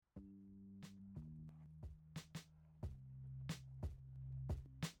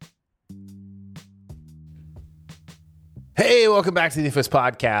Hey, welcome back to the Infos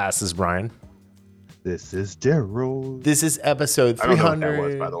Podcast. This is Brian. This is Daryl. This is episode 300. I don't know what that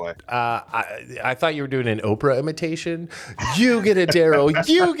was, by the way. I thought you were doing an Oprah imitation. You get a Daryl.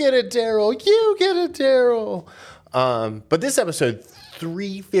 You get a Daryl. You get a Daryl. But this episode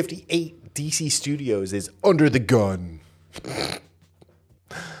 358, DC Studios is under the gun.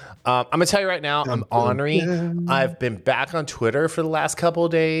 I'm going to tell you right now, I'm ornery. I've been back on Twitter for the last couple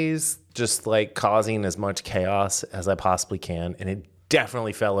of days, just like causing as much chaos as I possibly can. And it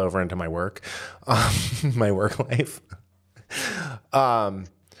definitely fell over into my work, my work life.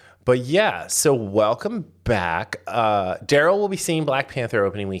 But yeah, so welcome back. Daryl will be seeing Black Panther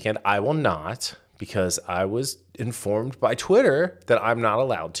opening weekend. I will not, because I was informed by Twitter that I'm not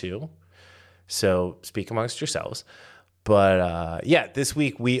allowed to. So speak amongst yourselves. But yeah, this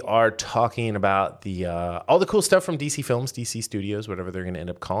week we are talking about the all the cool stuff from DC Films, DC Studios, whatever they're going to end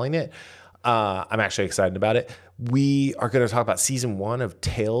up calling it. I'm actually excited about it. We are going to talk about season 1 of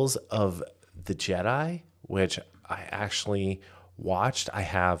Tales of the Jedi, which I actually watched. I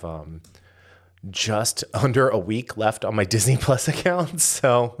have just under a week left on my Disney Plus account,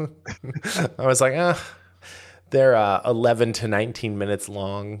 so I was like, they're 11 to 19 minutes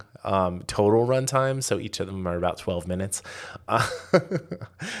long total runtime, so each of them are about 12 minutes.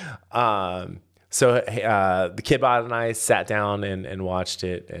 So the Kidbot and I sat down and watched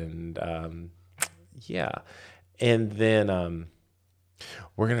it, and yeah, and then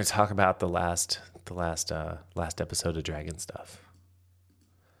we're gonna talk about the last episode of Dragon Stuff.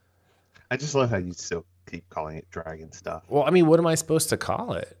 I just love how you still keep calling it Dragon Stuff. Well, I mean, what am I supposed to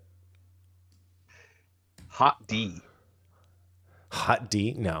call it? Hot D. Hot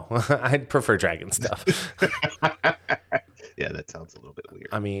D? No, I'd prefer Dragon Stuff. Yeah, that sounds a little bit weird.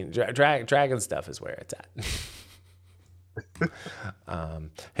 I mean, Dragon Stuff is where it's at.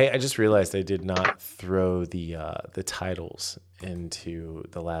 Hey, I just realized I did not throw the titles into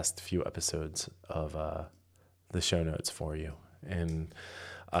the last few episodes of the show notes for you and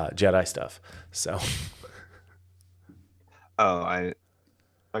Jedi Stuff. So, I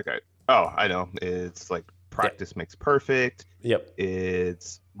know. It's like practice makes perfect. Yep.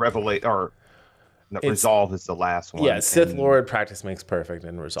 It's Resolve is the last one. Yeah, Sith Lord, practice makes perfect,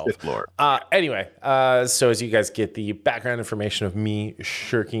 and Resolve. Sith Lord. Anyway, so as you guys get the background information of me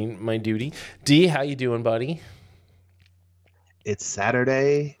shirking my duty, D, how you doing, buddy? It's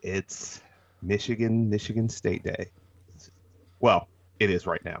Saturday. It's Michigan State Day. Well, it is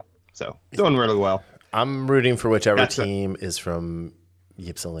right now. So doing really well. I'm rooting for whichever team is from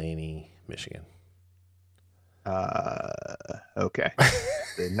Ypsilanti, Michigan. Okay.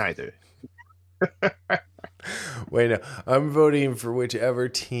 Neither. Wait, no. I'm voting for whichever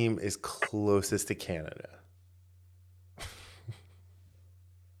team is closest to Canada.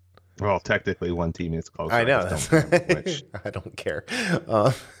 Well, technically, one team is closer. I know. I don't care.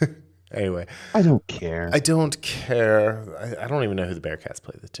 Anyway. I don't care. I don't care. I don't even know who the Bearcats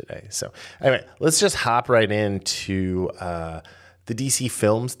play today. So, anyway, let's just hop right into the DC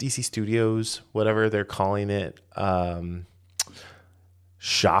Films, DC Studios, whatever they're calling it.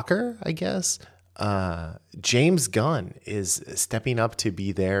 Shocker, I guess. James Gunn is stepping up to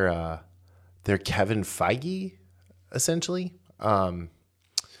be their Kevin Feige, essentially,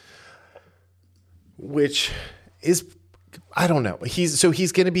 which is, I don't know. He's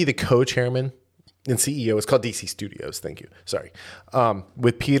going to be the co-chairman and CEO. It's called DC Studios. Thank you. Sorry.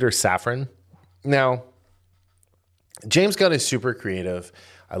 With Peter Safran. Now, James Gunn is super creative.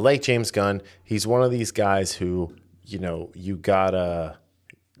 I like James Gunn. He's one of these guys who, you gotta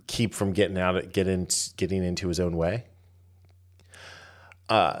keep from getting into his own way.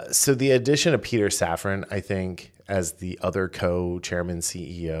 So the addition of Peter Safran, I think, as the other co-chairman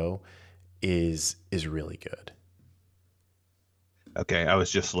CEO is really good. Okay, I was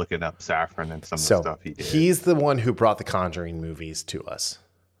just looking up Safran and some of the stuff he did. He's the one who brought the Conjuring movies to us.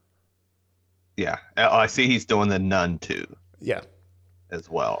 Yeah, I see he's doing the Nun too. Yeah, as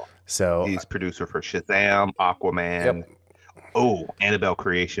well. So he's producer for Shazam, Aquaman. Yep. Oh, Annabelle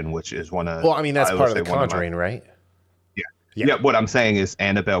Creation, which is one of. Well, I mean that's part of the Conjuring, right? Yeah. What I'm saying is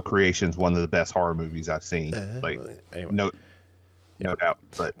Annabelle Creation is one of the best horror movies I've seen. Anyway. No doubt.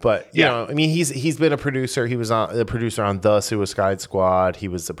 But I mean, he's been a producer. He was the producer on The Suicide Squad. He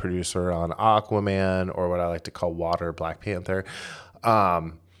was the producer on Aquaman, or what I like to call Water, Black Panther.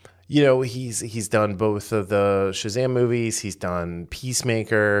 He's done both of the Shazam movies. He's done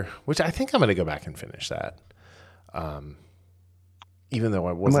Peacemaker, which I think I'm going to go back and finish that. Even though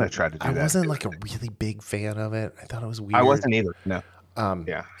I wasn't like a really big fan of it. I thought it was weird. I wasn't either. No.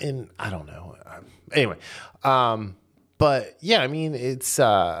 And I don't know. Anyway, but yeah, I mean, it's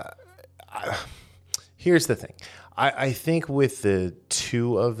here's the thing. I think with the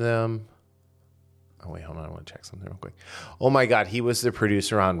two of them. Oh, wait, hold on. I want to check something real quick. Oh, my God. He was the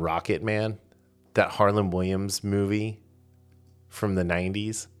producer on Rocket Man, that Harlan Williams movie from the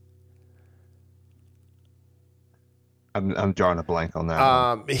 90s. I'm drawing a blank on that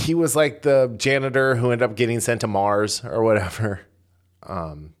one. He was like the janitor who ended up getting sent to Mars or whatever.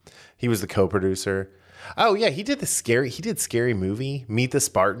 He was the co-producer. Oh, yeah. He did Scary Movie, Meet the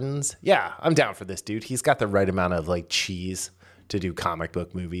Spartans. Yeah, I'm down for this, dude. He's got the right amount of like cheese to do comic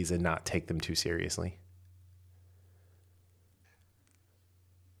book movies and not take them too seriously.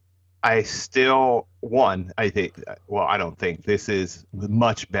 I don't think this is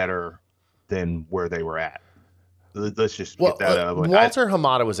much better than where they were at. Let's just get that out of the way. Walter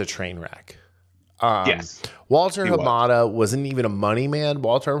Hamada was a train wreck. Yes. Walter Hamada wasn't even a money man.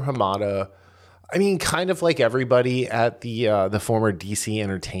 Walter Hamada, I mean, kind of like everybody at the former DC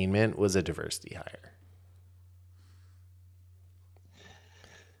Entertainment, was a diversity hire.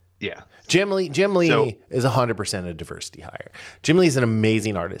 Yeah. Jim Lee is 100% a diversity hire. Jim Lee is an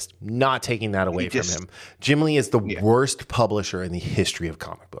amazing artist. Not taking that away from him. Jim Lee is the worst publisher in the history of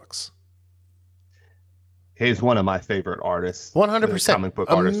comic books. He's one of my favorite artists. 100% comic book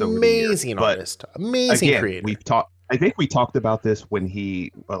artist. Amazing artist. Amazing again, creator. I think we talked about this when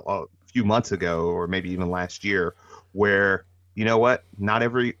a few months ago, or maybe even last year, where, you know what? Not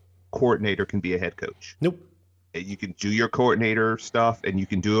every coordinator can be a head coach. Nope. You can do your coordinator stuff and you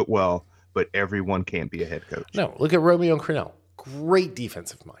can do it well, but everyone can't be a head coach. No, look at Romeo and Crennel. Great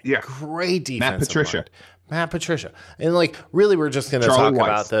defensive mind. Yeah. Great defensive Matt Patricia. And like, really, we're just going to talk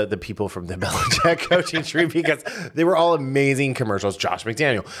Weiss. about the people from the Belichick coaching tree because they were all amazing commercials. Josh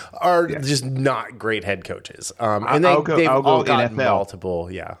McDaniel are just not great head coaches. And they've all gotten NFL. Multiple.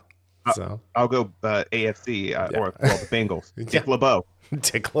 Yeah. I'll go AFC or the Bengals. Dick LeBeau.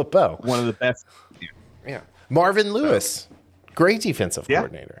 Dick LeBeau. One of the best. Yeah. Marvin Lewis. Great defensive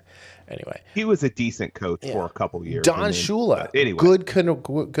coordinator. Anyway, he was a decent coach for a couple years. Don Shula, anyway. good,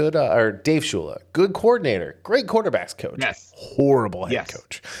 or Dave Shula, good coordinator, great quarterbacks coach. Yes, horrible head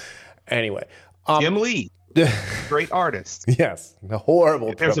coach. Anyway, Jim Lee, great artist. Yes, the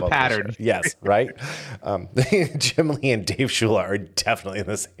horrible. There's a pattern. Yes, right. Jim Lee and Dave Shula are definitely in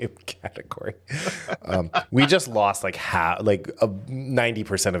the same category. We just lost like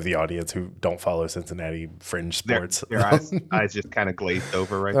 90% of the audience who don't follow Cincinnati fringe sports. Their eyes just kind of glazed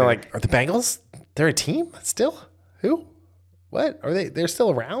over right They're there. like, are the Bengals? They're a team still? Who? What? Are they? They're still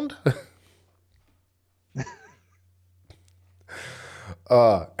around?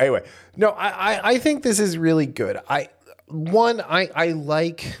 Anyway, no, I think this is really good. I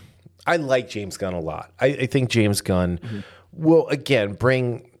like James Gunn a lot. I think James Gunn will again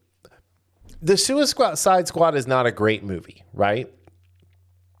bring the Suicide Squad is not a great movie, right?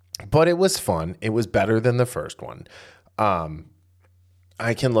 But it was fun. It was better than the first one.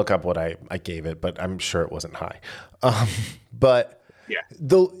 I can look up what I gave it, but I'm sure it wasn't high. But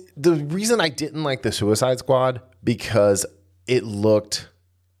the reason I didn't like the Suicide Squad because it looked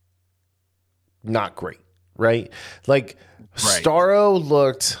not great, right? Like Starro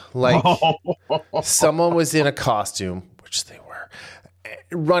looked like someone was in a costume, which they were,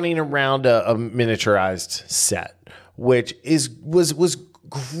 running around a miniaturized set, which was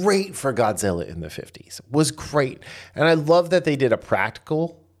great for Godzilla in the 50s. Was great. And I love that they did a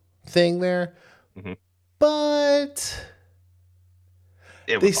practical thing there. Mm-hmm. But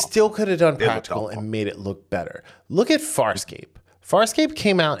they still could have done practical and made it look better. Look at Farscape. Farscape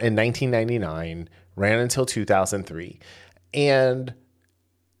came out in 1999, ran until 2003, and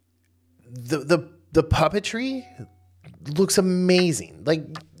the puppetry looks amazing. Like,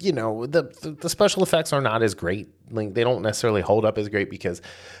 you know, the special effects are not as great. Like, they don't necessarily hold up as great because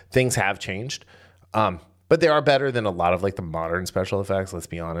things have changed. But they are better than a lot of like the modern special effects. Let's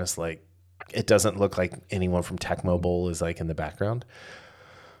be honest. Like, it doesn't look like anyone from Tecmo Bowl is like in the background.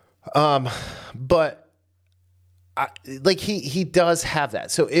 But like he does have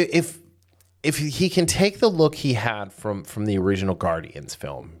that. So if he can take the look he had from the original Guardians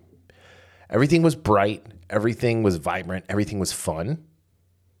film, everything was bright, everything was vibrant, everything was fun.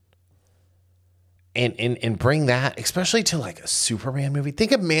 And bring that, especially to like a Superman movie.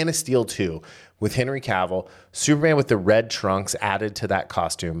 Think of Man of Steel 2 with Henry Cavill, Superman with the red trunks added to that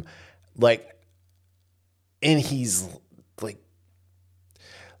costume. And he's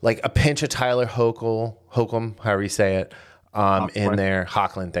like a pinch of Tyler Hoechlin, however you say it, in there.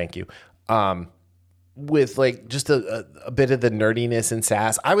 Hoechlin, thank you. With like just a bit of the nerdiness and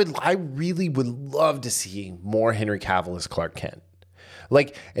sass. I really would love to see more Henry Cavill as Clark Kent.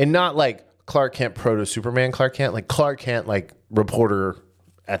 Like, and not like Clark Kent proto Superman Clark Kent, like Clark Kent, like reporter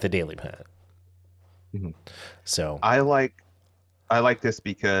at the Daily Planet. Mhm. So I like this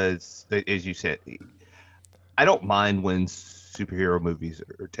because, as you said, I don't mind when superhero movies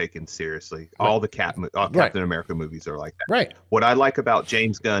are taken seriously. right, All the right, Captain America movies are like that. right. What I like about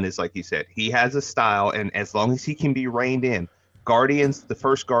James Gunn is, like you said, he has a style, and as long as he can be reined in, Guardians, the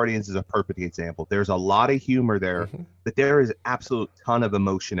first Guardians is a perfect example. There's a lot of humor there, Hmm. but there is absolute ton of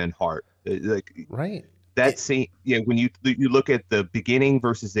emotion and heart. Like Right. that scene, yeah. When you look at the beginning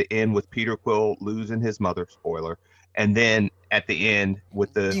versus the end with Peter Quill losing his mother, spoiler, and then at the end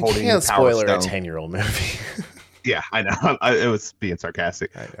with the You holding the can't Power spoiler a Stone. 10-year-old movie. Yeah, I know. It was being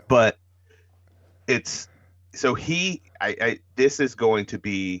sarcastic, I know. but it's so this is going to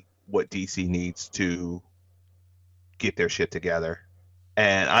be what DC needs to get their shit together.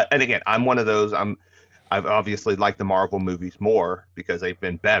 And again, I'm one of those. I've obviously liked the Marvel movies more because they've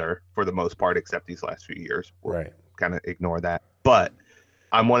been better for the most part, except these last few years. We'll Right. kind of ignore that. But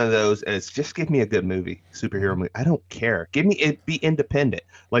I'm one of those as just give me a good movie, superhero movie. I don't care. Give me it, be independent.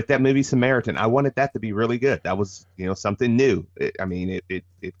 Like that movie Samaritan. I wanted that to be really good. That was, something new. It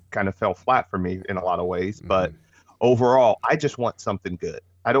kind of fell flat for me in a lot of ways, but overall, I just want something good.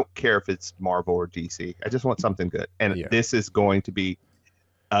 I don't care if it's Marvel or DC. I just want something good. And Yeah. this is going to be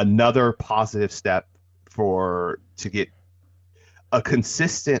another positive step to get a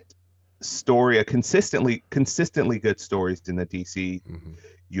consistent story, consistently good stories in the DC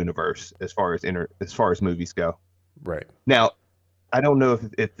universe as far as movies go. Right. Now, I don't know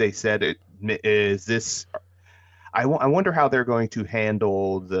if they said it is this. I wonder how they're going to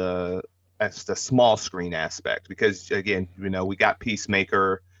handle the small screen aspect, because again, we got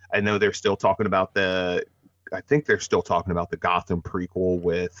Peacemaker. I know they're still talking about I think they're still talking about the Gotham prequel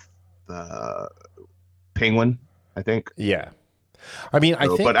with the Penguin, I think. Yeah. I mean, I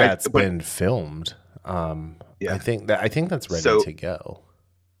think that's but been filmed. Yeah. I think that's ready So- to go.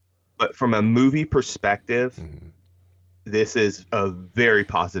 But from a movie perspective, this is a very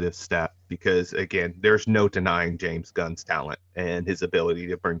positive step because, again, there's no denying James Gunn's talent and his ability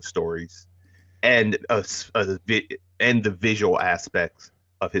to bring stories and and the visual aspects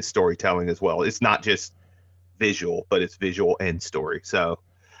of his storytelling as well. It's not just visual, but it's visual and story. So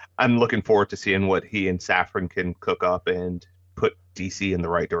I'm looking forward to seeing what he and Safran can cook up and put DC in the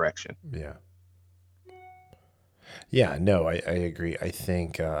right direction. Yeah. Yeah, no, I agree. I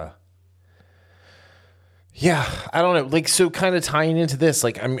think yeah, I don't know. Like, so kind of tying into this,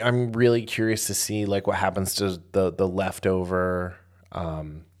 like I'm really curious to see like what happens to the leftover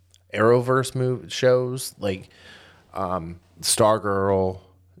Arrowverse shows, like Stargirl,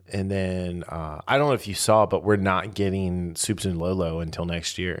 and then I don't know if you saw, but we're not getting Soups and Lolo until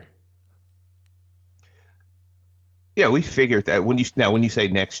next year. Yeah, we figured that. When you say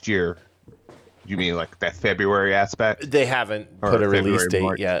next year, you mean like that February aspect? They haven't Or put a release February, date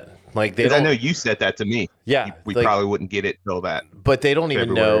March. yet. Like they Because I don't. know you said that to me. Yeah, We like- probably wouldn't get it till that. But they don't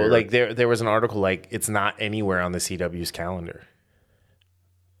even know. February or- Like there was an article like it's not anywhere on the CW's calendar,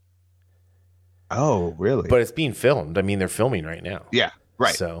 Oh, really? but it's being filmed. I mean, they're filming right now. yeah,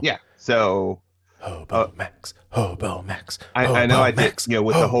 right. So- Yeah. So Hobo Max, Hobo Max. I know Hobo I did, Max,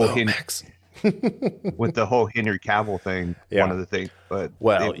 with the whole Hobo Max. with the whole Henry Cavill thing, Yeah. one of the things, but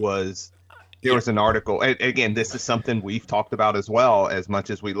Well, there was an article. And again, this is something we've talked about as well. As much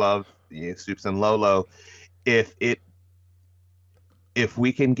as we love Soups and Lolo, if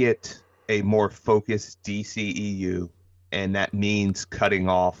we can get a more focused DCEU, and that means cutting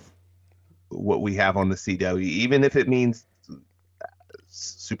off what we have on the CW, even if it means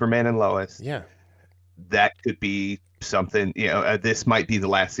Superman and Lois, Yeah. that could be something. This might be the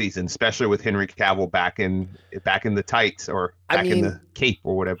last season, especially with Henry Cavill back in the tights or I back in mean, the cape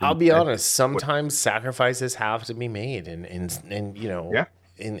or whatever. I'll be honest. Sometimes sacrifices have to be made, and Yeah.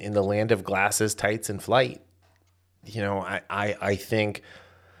 in the land of glasses, tights, and flight. I think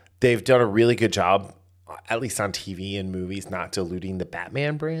they've done a really good job, at least on TV and movies, not diluting the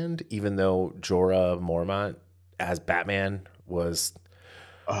Batman brand. Even though Jorah Mormont as Batman was,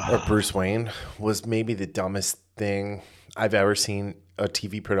 or Bruce Wayne was maybe the dumbest thing I've ever seen a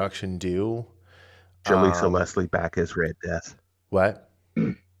TV production do. Jaleesa Leslie back as Red Death. What?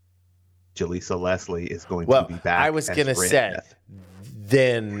 Jaleesa Leslie is going Well, to be back. I was as gonna Red say, Death.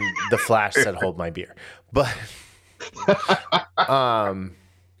 then the Flash said, "Hold my beer," but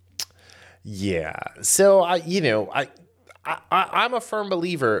yeah. So I'm a firm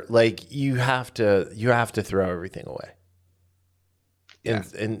believer. Like you have to throw everything away. Yeah.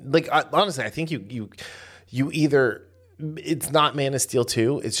 And like honestly, I think you either it's not Man of Steel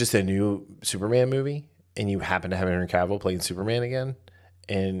 2, it's just a new Superman movie, and you happen to have Henry Cavill playing Superman again,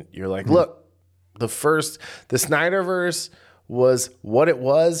 and you're like, look, the Snyderverse was what it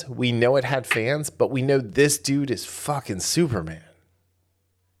was. We know it had fans, but we know this dude is fucking Superman.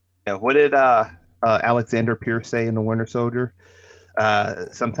 Yeah, what did Alexander Pierce say in The Winter Soldier?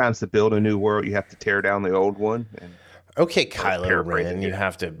 Sometimes to build a new world, you have to tear down the old one. And okay, Kylo Ren, you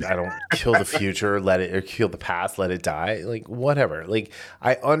have to, I don't kill the future, or kill the past, let it die. Like, whatever. Like,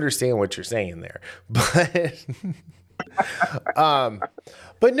 I understand what you're saying there. But,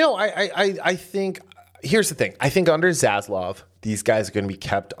 but no, I think, here's the thing. I think under Zaslav, these guys are going to be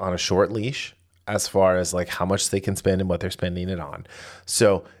kept on a short leash as far as like how much they can spend and what they're spending it on.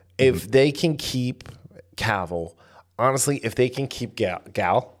 So if they can keep Cavill, honestly, if they can keep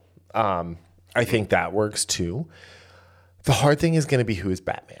Gal, I think that works too. The hard thing is going to be who is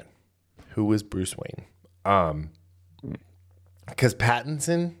Batman, who is Bruce Wayne, because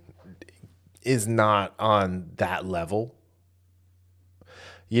Pattinson is not on that level.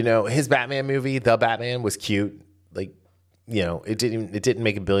 You know, his Batman movie, The Batman, was cute. Like, you know, it didn't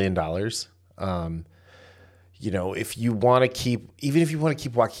make $1 billion. You know, if you want to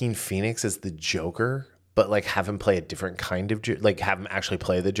keep Joaquin Phoenix as the Joker, but like have him play a different kind of, like have him actually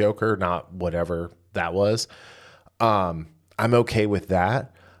play the Joker, not whatever that was. I'm okay with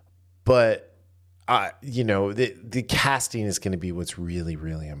that, but you know, the casting is going to be what's really,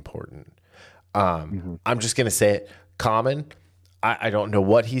 really important. I'm just going to say it. Common, I don't know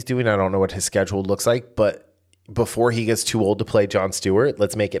what he's doing. I don't know what his schedule looks like, but before he gets too old to play Jon Stewart,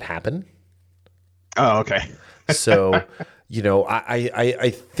 let's make it happen. Oh, okay. So, you know,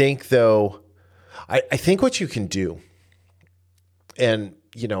 I think though, I think what you can do, and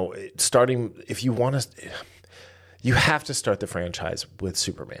you know, if you want to, you have to start the franchise with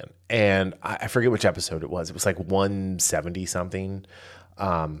Superman. And I forget which episode it was. It was like 170 something.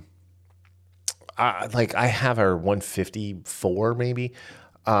 I have her 154 maybe.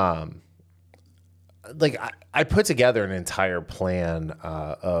 I put together an entire plan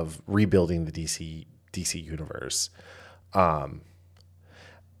of rebuilding the DC universe. And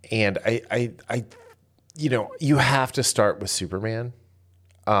I you know, you have to start with Superman.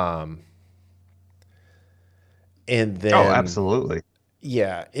 And then, oh, absolutely.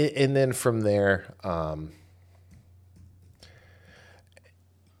 Yeah. And then from there,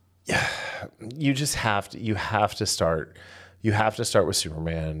 you have to start with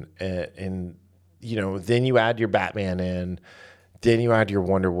Superman and you know, then you add your Batman in, then you add your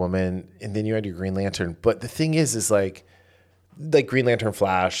Wonder Woman, and then you add your Green Lantern. But the thing is like Green Lantern,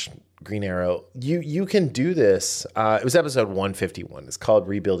 Flash, Green Arrow, you can do this. It was episode 151. It's called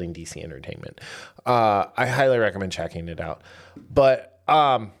Rebuilding DC Entertainment. I highly recommend checking it out. But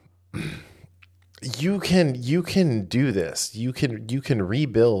you can do this. You can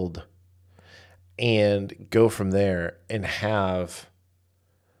rebuild and go from there and have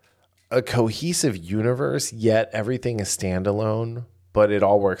a cohesive universe, yet everything is standalone, but it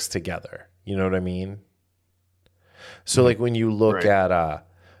all works together. You know what I mean? So like when you look at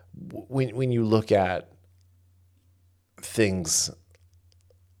when you look at things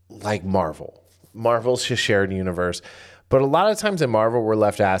like Marvel's a shared universe, but a lot of times in Marvel we're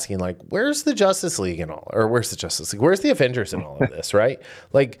left asking like, where's the Justice League and all, or where's the Justice League? Where's the Avengers and all of this, right?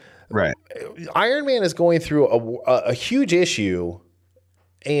 Like, right. Iron Man is going through a huge issue,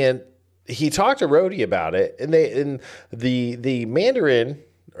 and he talked to Rhodey about it, and the Mandarin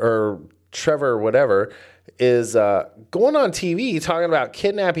or Trevor or whatever is going on TV talking about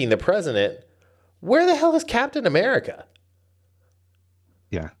kidnapping the president. Where the hell is Captain America?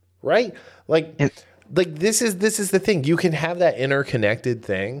 Yeah. Right? Like this is the thing. You can have that interconnected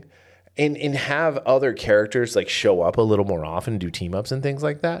thing and have other characters like show up a little more often, do team ups and things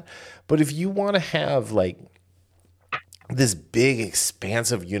like that. But if you want to have like this big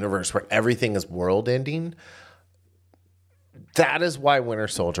expansive universe where everything is world ending, that is why Winter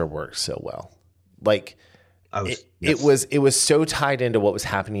Soldier works so well. Like it was so tied into what was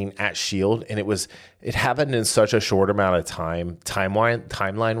happening at S.H.I.E.L.D. and it happened in such a short amount of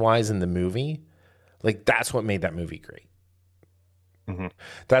timeline wise in the movie. Like that's what made that movie great. Mm-hmm.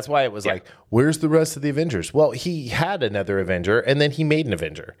 That's why it was like, where's the rest of the Avengers? Well, he had another Avenger, and then he made an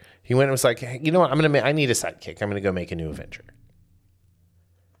Avenger. He went and was like, hey, you know what? I need a sidekick. I'm gonna go make a new Avenger.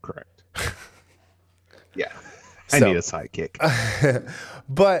 Correct. Yeah, I need a sidekick.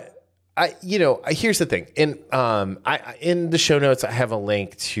 But here's the thing. In the show notes, I have a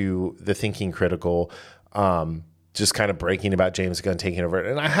link to the Thinking Critical, just kind of breaking about James Gunn taking over,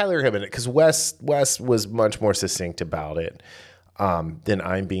 and I highly recommend it because Wes was much more succinct about it than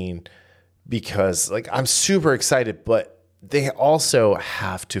I'm being, because like I'm super excited, but they also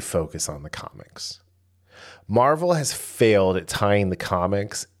have to focus on the comics. Marvel has failed at tying the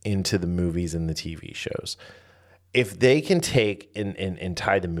comics into the movies and the TV shows. if they can take and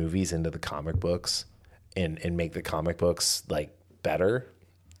tie the movies into the comic books and make the comic books like better,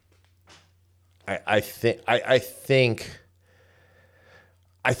 I think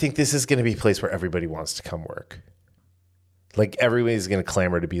this is going to be a place where everybody wants to come work. Like everybody's going to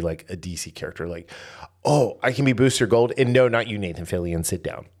clamor to be like a DC character. Like, oh, I can be Booster Gold. And no, not you, Nathan Fillion. Sit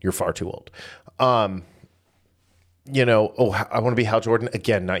down. You're far too old. You know, oh, I want to be Hal Jordan.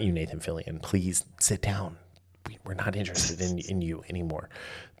 Again, not you, Nathan Fillion. Please sit down. We're not interested in you anymore.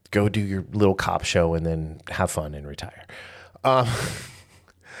 Go do your little cop show and then have fun and retire.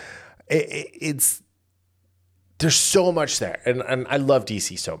 It's there's so much there. And I love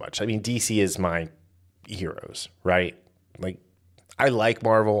DC so much. I mean, DC is my heroes, right? Like, I like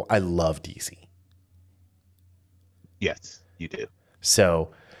Marvel. I love DC. Yes, you do.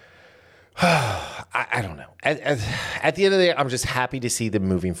 So, I don't know. At the end of the day, I'm just happy to see them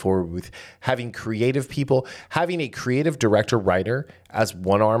moving forward with having creative people, having a creative director, writer as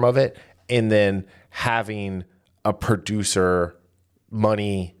one arm of it, and then having a producer,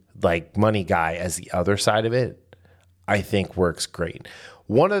 money guy as the other side of it, I think works great.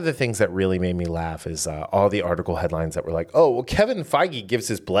 One of the things that really made me laugh is all the article headlines that were like, oh, well, Kevin Feige gives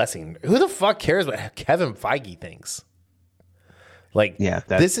his blessing. Who the fuck cares what Kevin Feige thinks? Like, yeah,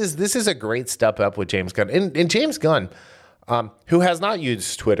 this is a great step up with James Gunn. And James Gunn, who has not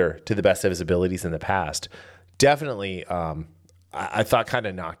used Twitter to the best of his abilities in the past, definitely, I thought kind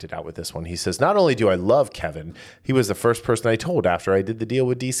of knocked it out with this one. He says, not only do I love Kevin, he was the first person I told after I did the deal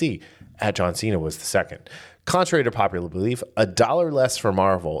with DC. John Cena was the second. Contrary to popular belief, $1 less for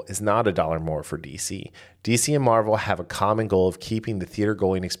Marvel is not $1 more for DC. DC and Marvel have a common goal of keeping the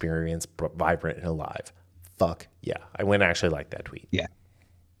theater-going experience vibrant and alive. Fuck yeah. I went actually like that tweet. Yeah.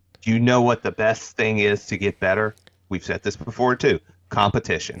 Do you know what the best thing is to get better? We've said this before too.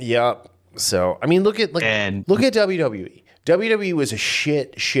 Competition. Yep. So, I mean, look at WWE. WWE was a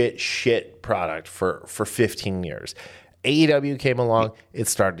shit product for 15 years. AEW came along, it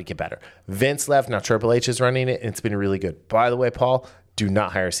started to get better. Vince left, now Triple H is running it, and it's been really good. By the way, Paul, do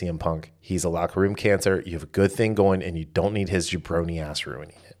not hire CM Punk. He's a locker room cancer. You have a good thing going, and you don't need his jabroni ass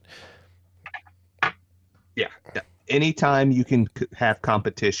ruining it. Yeah. Anytime you can have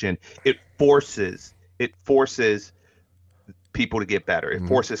competition, it forces people to get better. It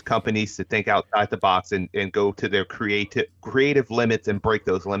forces companies to think outside the box and go to their creative limits and break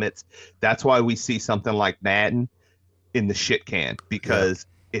those limits. That's why we see something like Madden in the shit can, because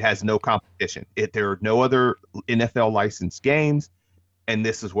it has no competition. There are no other NFL licensed games, and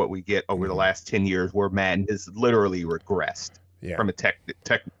this is what we get over the last 10 years, where Madden has literally regressed from a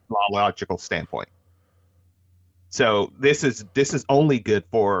technological standpoint. So this is only good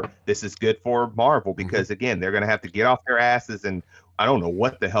for Marvel, because again, they're going to have to get off their asses, and I don't know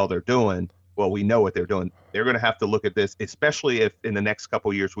what the hell they're doing. Well, we know what they're doing. They're going to have to look at this, especially if in the next couple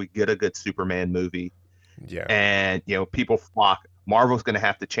of years we get a good Superman movie. Yeah. And people flock. Marvel's going to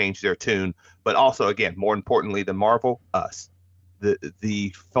have to change their tune, but also, again, more importantly than Marvel, us,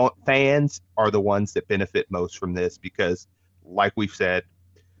 the fans are the ones that benefit most from this, because, like we've said,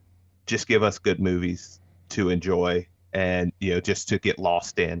 just give us good movies to enjoy and just to get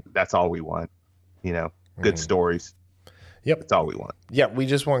lost in. That's all we want. Good stories. Yep, that's all we want. Yeah, we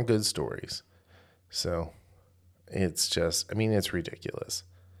just want good stories. So it's just, I mean, it's ridiculous.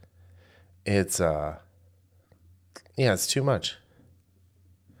 It's it's too much.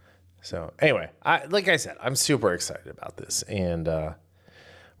 So anyway, like I said, I'm super excited about this, and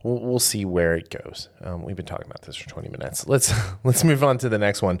we'll see where it goes. We've been talking about this for 20 minutes. Let's move on to the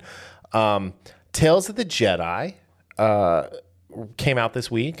next one. Tales of the Jedi came out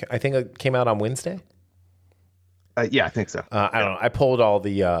this week. I think it came out on Wednesday. Yeah, I think so. I don't know. I pulled all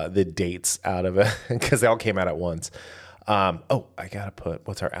the dates out of it because they all came out at once. I gotta put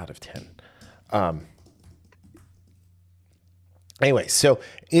what's our out of 10. Anyway, so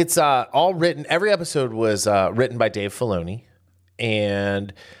it's all written. Every episode was written by Dave Filoni,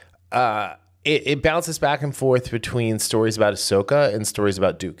 and it bounces back and forth between stories about Ahsoka and stories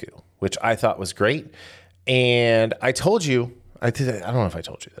about Dooku, which I thought was great. And I told you, I don't know if I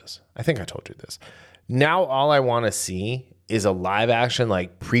told you this. I think I told you this. Now all I want to see is a live action,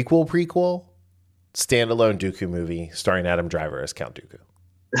 like prequel standalone Dooku movie starring Adam Driver as Count Dooku.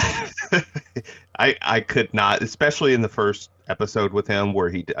 I could not, especially in the first episode with him where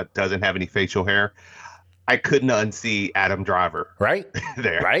he doesn't have any facial hair. I couldn't unsee Adam Driver. Right?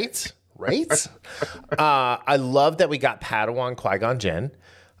 There. Right? I love that we got Padawan Qui-Gon Jinn.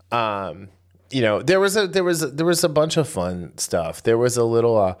 There was a bunch of fun stuff. There was a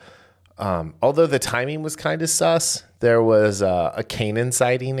little although the timing was kind of sus, there was a Kanan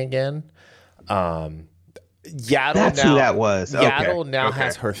sighting again. Yaddle That's now, who that was. Yaddle Okay. now Okay.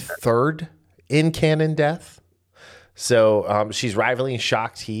 has her third in-canon death. So she's rivaling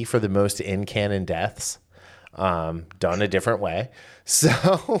Shock T for the most in-canon deaths, done a different way.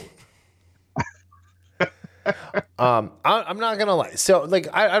 So I'm not gonna lie. So like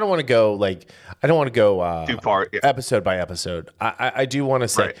I don't want to go Too far. Yeah. episode by episode. I do want to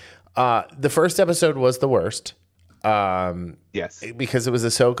say Right. the first episode was the worst. Yes. Because it was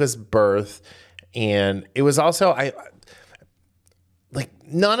Ahsoka's birth, and it was also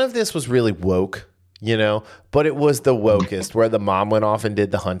none of this was really woke, but it was the wokest where the mom went off and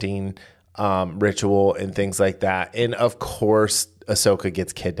did the hunting ritual and things like that, and of course Ahsoka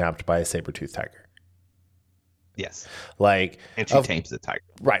gets kidnapped by a saber-toothed tiger. Yes. Like, And she tames the tiger.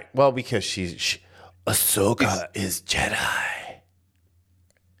 right? Well, because Ahsoka is Jedi.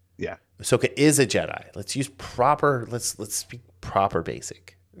 Yeah. Ahsoka is a Jedi. Let's use proper. Let's speak proper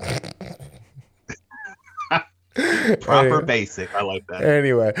basic. Proper basic. I like that.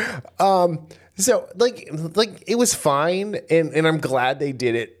 Anyway, so like it was fine, and I'm glad they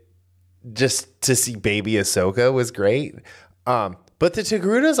did it. Just to see baby Ahsoka was great. But the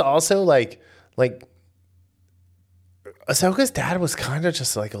Togrutas also like Ahsoka's dad was kind of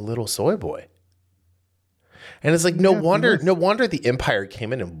just like a little soy boy. And it's like no wonder the Empire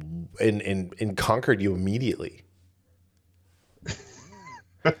came in and conquered you immediately.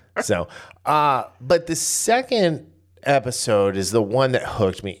 So, but the second episode is the one that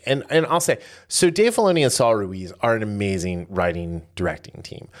hooked me. And I'll say, so Dave Filoni and Saul Ruiz are an amazing writing directing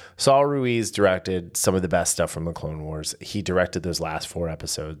team. Saul Ruiz directed some of the best stuff from the Clone Wars. He directed those last 4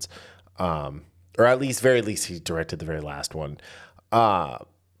 episodes. Or at least, very least, he directed the very last one.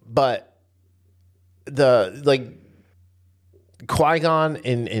 But Qui-Gon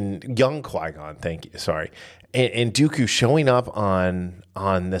and young Qui-Gon, and Dooku showing up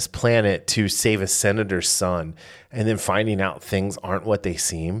on this planet to save a senator's son, and then finding out things aren't what they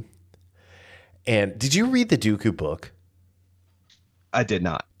seem. And did you read the Dooku book? I did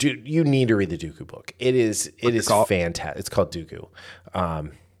not. Dude, you need to read the Dooku book. It is fantastic. It's called Dooku.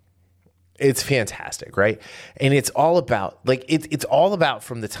 It's fantastic, right? And it's all about it's all about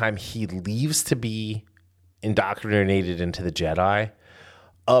from the time he leaves to be indoctrinated into the Jedi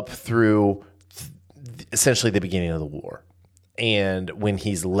up through essentially the beginning of the war. And when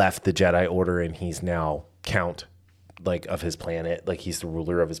he's left the Jedi Order and he's now count of his planet, he's the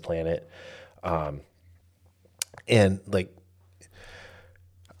ruler of his planet. And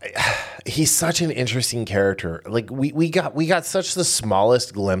he's such an interesting character. We got such the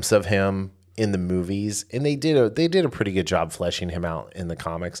smallest glimpse of him in the movies, and they did a pretty good job fleshing him out in the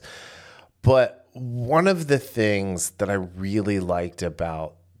comics. But one of the things that I really liked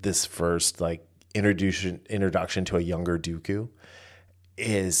about this first introduction to a younger Dooku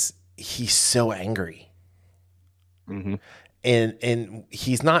is he's so angry. Mm-hmm. And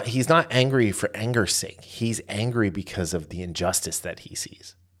he's not angry for anger's sake. He's angry because of the injustice that he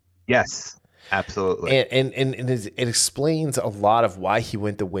sees. Yes, absolutely. And it explains a lot of why he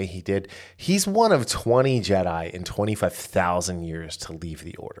went the way he did. He's one of 20 Jedi in 25,000 years to leave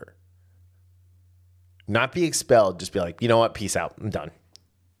the Order. Not be expelled, just be like, you know what, peace out, I'm done.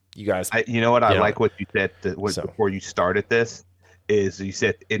 You guys. I like what you said before you started this, is you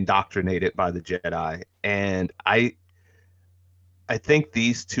said indoctrinated by the Jedi. And I think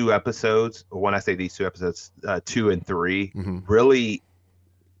these 2 episodes, when I say these 2 episodes, 2 and 3, really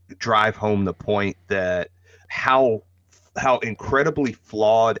drive home the point that how incredibly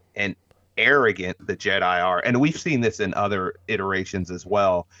flawed and arrogant the Jedi are. And we've seen this in other iterations as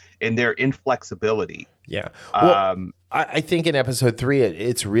well, in their inflexibility. Yeah. Well, I think in episode 3,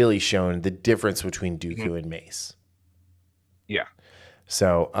 it's really shown the difference between Dooku and Mace. Yeah.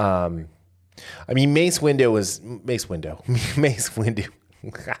 So, I mean, Mace Windu.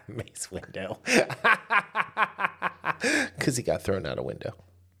 Because he got thrown out a window.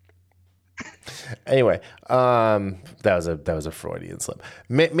 Anyway, that was a Freudian slip.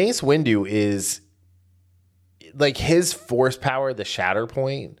 Mace Windu is his force power, the Shatter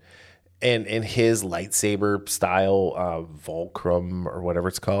Point, and his lightsaber style, Volcrum or whatever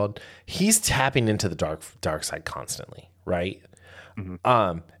it's called. He's tapping into the dark side constantly, right?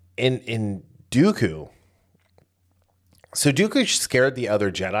 Mm-hmm. In Dooku. So Dooku scared the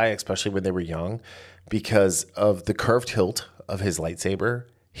other Jedi, especially when they were young, because of the curved hilt of his lightsaber.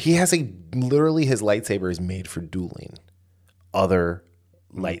 He has literally his lightsaber is made for dueling other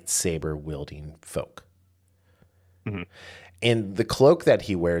lightsaber wielding folk. Mm-hmm. And the cloak that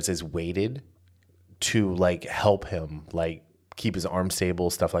he wears is weighted to help him keep his arm stable,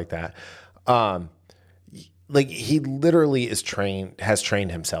 stuff like that. He literally has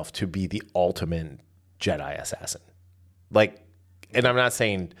trained himself to be the ultimate Jedi assassin. Like, and I'm not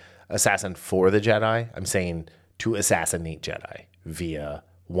saying assassin for the Jedi. I'm saying to assassinate Jedi via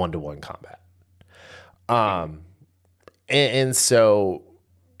 1-to-1 combat. And so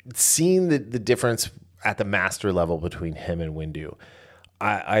seeing the difference at the master level between him and Windu,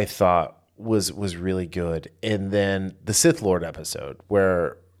 I thought was really good. And then the Sith Lord episode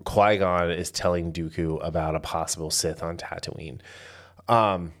where Qui-Gon is telling Dooku about a possible Sith on Tatooine.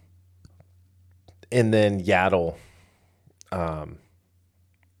 And then Yaddle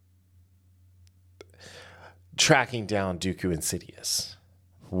tracking down Dooku and Sidious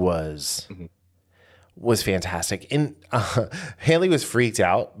was fantastic. And Haley was freaked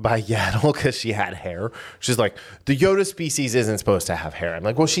out by Yaddle because she had hair. She's like, the Yoda species isn't supposed to have hair. I'm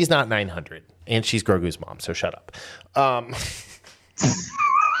like, well, she's not 900 and she's Grogu's mom, so shut up.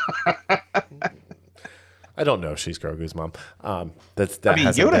 I don't know if she's Grogu's mom.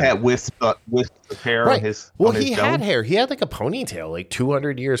 Yoda had wisps of hair on his. Well, on his he dome. had hair. He had like a ponytail, like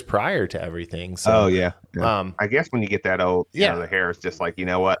 200 years prior to everything. So, oh yeah. I guess when you get that old, the hair is just like, you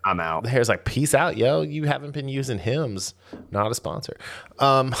know what, I'm out. The hair's like, peace out, yo. You haven't been using Hims. Not a sponsor.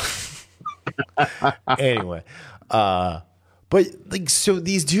 Anyway, but like, so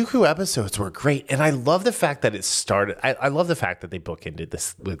these Dooku episodes were great, and I love the fact that it started. I love the fact that they bookended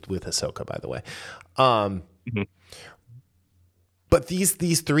this with Ahsoka, by the way. But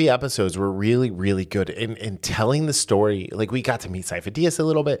these 3 episodes were really, really good in telling the story. Like, we got to meet Sifo Dyas a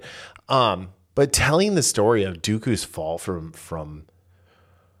little bit, but telling the story of Dooku's fall from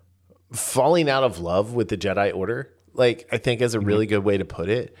falling out of love with the Jedi Order, like, I think is a really good way to put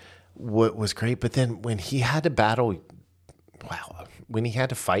it. What was great, but then when he had to when he had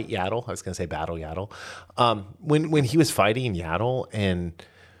to fight Yaddle, I was going to say battle Yaddle. When he was fighting Yaddle, and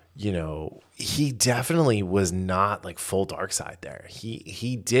he definitely was not like full dark side there.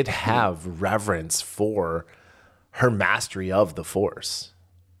 He did have reverence for her mastery of the Force.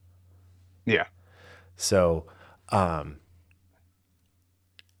 Yeah. So,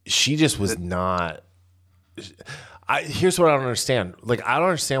 she just was not. Here's what I don't understand. Like, I don't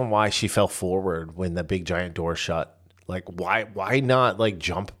understand why she fell forward when the big giant door shut. Like, why not like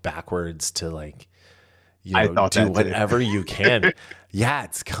jump backwards to like, do whatever you can. Yeah,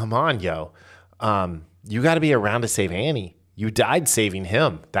 come on, yo. You got to be around to save Annie. You died saving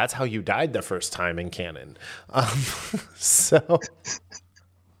him. That's how you died the first time in canon. But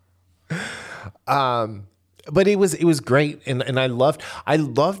it was great, and I loved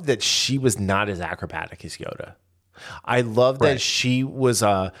that she was not as acrobatic as Yoda. I loved that she was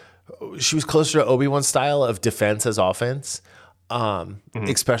closer to Obi-Wan's style of defense as offense,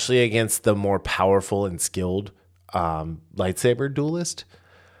 especially against the more powerful and skilled lightsaber duelist.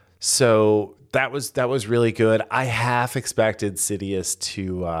 So that was really good. I half expected Sidious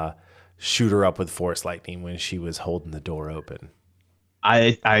to shoot her up with Force lightning when she was holding the door open.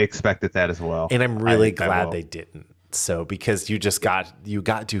 I expected that as well, and I'm really glad they didn't. So, because you got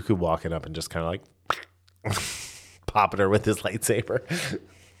Dooku walking up and just kind of like popping her with his lightsaber.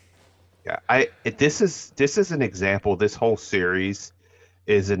 Yeah, this is an example. This whole series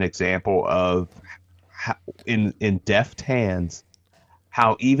is an example of how, in deft hands,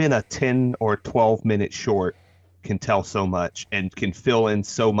 how even a 10 or 12 minute short can tell so much and can fill in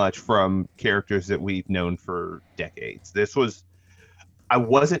so much from characters that we've known for decades. I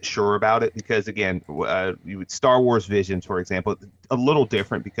wasn't sure about it because, again, Star Wars Visions, for example, a little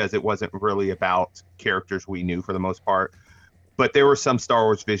different because it wasn't really about characters we knew for the most part. But there were some Star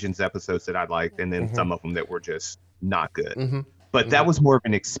Wars Visions episodes that I liked, and then some of them that were just not good. But that was more of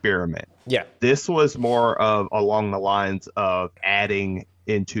an experiment. Yeah. This was more of along the lines of adding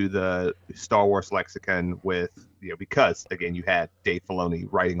into the Star Wars lexicon with, because, again, you had Dave Filoni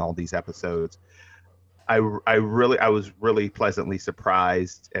writing all these episodes. I was really pleasantly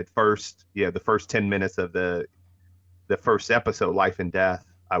surprised at first. The first 10 minutes of the first episode, Life and Death,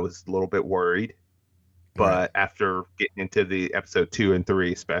 I was a little bit worried. But after getting into the episode 2 and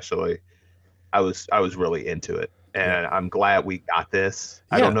 3, especially, I was really into it, and I'm glad we got this.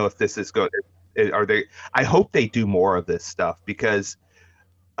 Yeah. I don't know if this is going. I hope they do more of this stuff because.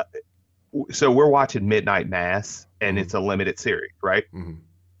 So we're watching Midnight Mass, and it's a limited series, right? And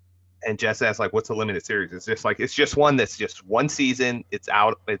Jess asked, like, what's a limited series? It's just one that's just one season. It's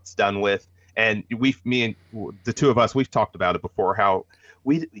out. It's done with. And me and the two of us, we've talked about it before, how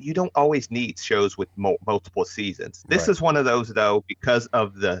you don't always need shows with multiple seasons. This is one of those, though, because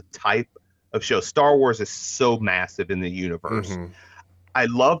of the type of show. Star Wars is so massive in the universe. I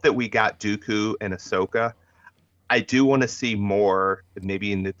love that we got Dooku and Ahsoka. I do want to see more,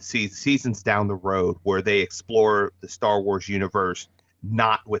 maybe in the seasons down the road, where they explore the Star Wars universe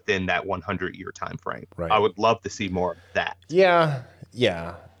not within that 100-year time frame. Right. I would love to see more of that. Yeah.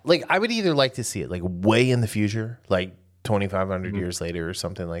 Yeah. Like, I would either like to see it like way in the future, like 2,500 years later or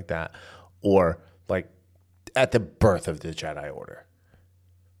something like that, or like at the birth of the Jedi Order.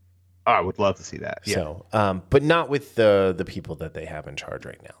 I would love to see that. Yeah. So, but not with the people that they have in charge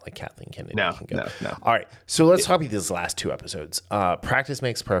right now, like Kathleen Kennedy. No. All right. So let's talk about these last two episodes. Practice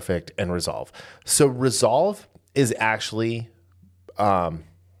Makes Perfect and Resolve. So Resolve is actually an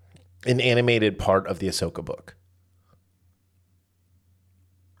animated part of the Ahsoka book.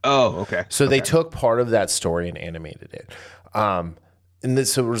 Oh, okay. So they took part of that story and animated it.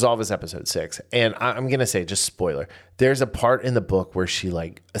 So Resolve is episode 6. And I'm going to say, just spoiler, there's a part in the book where she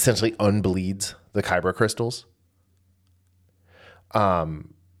like essentially unbleeds the Kyber crystals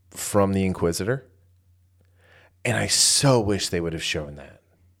from the Inquisitor. And I so wish they would have shown that.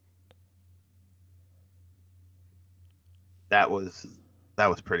 That was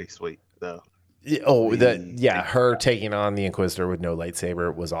pretty sweet, though. Oh, her taking on the Inquisitor with no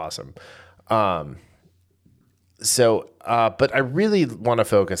lightsaber was awesome. But I really want to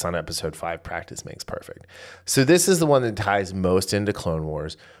focus on episode 5, Practice Makes Perfect. So this is the one that ties most into Clone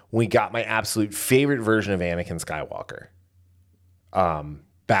Wars. We got my absolute favorite version of Anakin Skywalker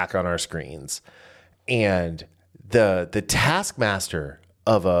back on our screens. And the taskmaster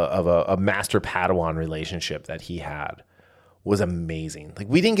of a master Padawan relationship that he had was amazing. Like,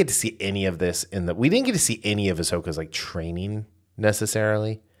 we didn't get to see any of this we didn't get to see any of Ahsoka's like training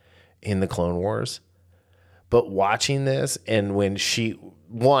necessarily in the Clone Wars. But watching this, and when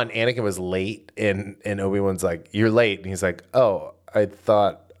Anakin was late, and Obi-Wan's like, "You're late," and he's like, "Oh, I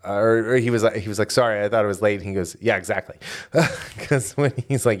thought," or he was like, "Sorry, I thought it was late." And he goes, "Yeah, exactly," because when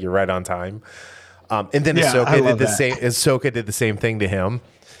he's like, "You're right on time," and then Ahsoka did the same thing to him,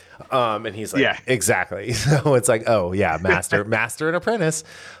 and he's like, "Yeah, exactly." So it's like, oh yeah, master and apprentice.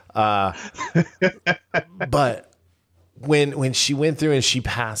 But when she went through and she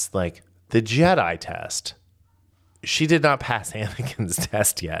passed like the Jedi test, she did not pass Anakin's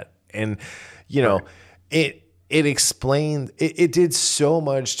test yet. And, it explained, it did so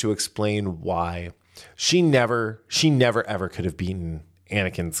much to explain why she never ever could have beaten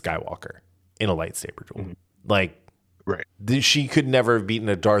Anakin Skywalker in a lightsaber duel. Mm-hmm. Like, right. She could never have beaten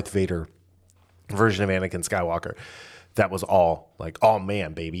a Darth Vader version of Anakin Skywalker. That was all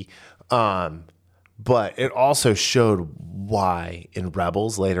man, baby. But it also showed why in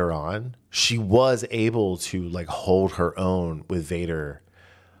Rebels later on, she was able to like hold her own with Vader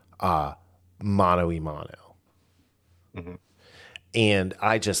mano a mano. Mm-hmm. And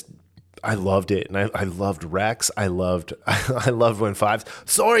I loved it. And I loved Rex. I loved when Fives,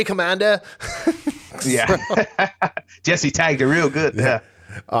 "Sorry, Commander." Yeah. Jesse tagged it real good. Yeah.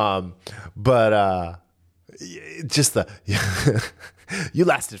 Just you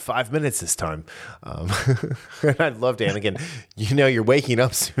lasted 5 minutes this time. And I loved Anakin. You're waking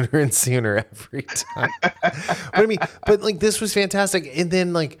up sooner and sooner every time. But this was fantastic. And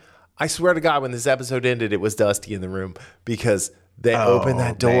then I swear to God, when this episode ended, it was dusty in the room because they opened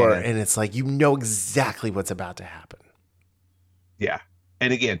that door, and it's like, exactly what's about to happen. Yeah.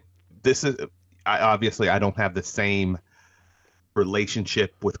 And again, this is, I don't have the same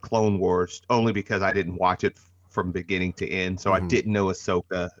relationship with Clone Wars, only because I didn't watch it from beginning to end, so I didn't know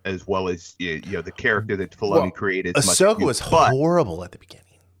Ahsoka as well as the character that Filoni created. Ahsoka was horrible at the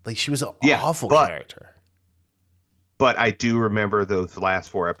beginning; she was an awful character. But I do remember those last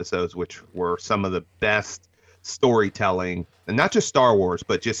 4 episodes, which were some of the best storytelling, and not just Star Wars,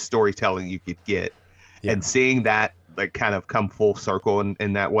 but just storytelling you could get, and seeing that kind of come full circle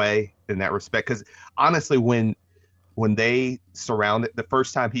in that way, in that respect. Because honestly, when they surrounded, the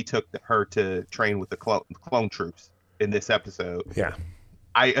first time he took her to train with the clone troops in this episode,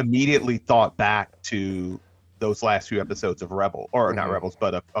 I immediately thought back to those last few episodes of Rebels, or not Rebels,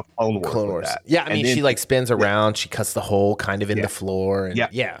 but of Clone Wars. That. Yeah, I mean, she spins around, she cuts the hole kind of in the floor, and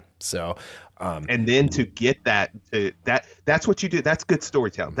so. And then to get that's what you do. That's good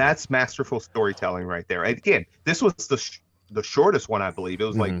storytelling. That's masterful storytelling right there. And again, this was the shortest one, I believe. It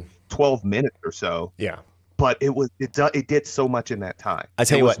was 12 minutes or so. Yeah. But it did so much in that time. I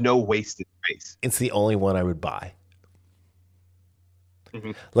tell you what, no wasted space. It's the only one I would buy.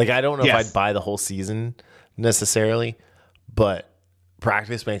 Mm-hmm. I don't know if I'd buy the whole season necessarily, but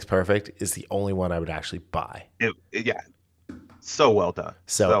Practice Makes Perfect is the only one I would actually buy. So well done.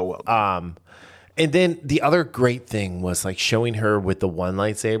 So well done. And then the other great thing was showing her with the one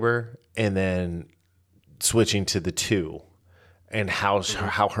lightsaber and then switching to the 2, and how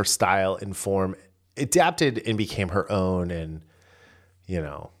her style and form adapted and became her own. And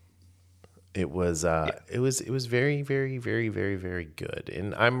It was very, very, very, very, very good.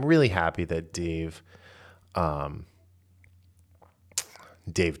 And I'm really happy that Dave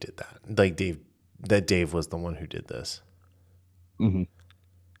did that. Like Dave was the one who did this. Mm-hmm.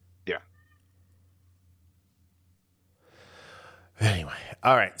 Yeah. Anyway,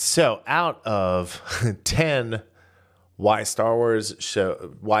 all right. So out of 10 why Star Wars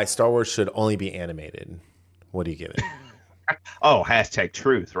should only be animated, what do you give it? Oh, hashtag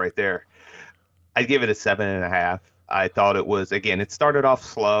truth right there. I'd give it a 7.5. I thought it was, again, it started off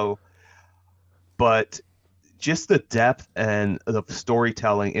slow, but just the depth and the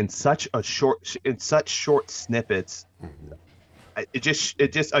storytelling in such short snippets, it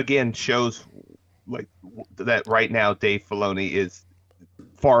just again shows like that right now Dave Filoni is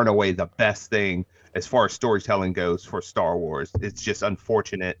far and away the best thing as far as storytelling goes for Star Wars. It's just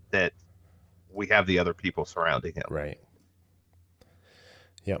unfortunate that we have the other people surrounding him. Right.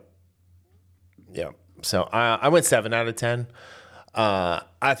 Yep. So I went 7 out of 10. Other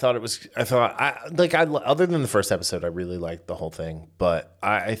than the first episode, I really liked the whole thing, but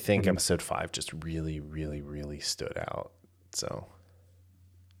I think episode 5 just really, really, really stood out. So.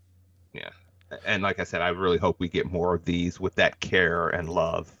 Yeah. And like I said, I really hope we get more of these with that care and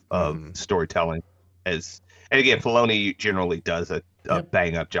love of storytelling. And again, Filoni generally does a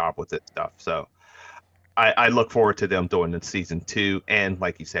bang up job with this stuff. So I look forward to them doing it in season 2. And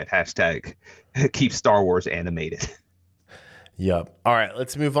like you said, hashtag keep Star Wars animated. Yep. All right,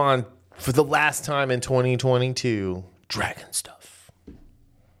 let's move on for the last time in 2022. Dragon stuff.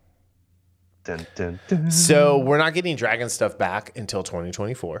 Dun, dun, dun. So we're not getting Dragon stuff back until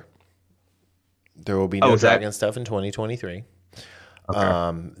 2024. There will be no Dragon stuff in 2023.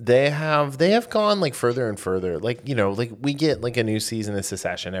 Okay. They have gone like further and further. Like, you know, like we get like a new season of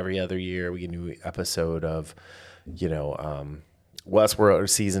Succession every other year. We get a new episode of, you know, Westworld or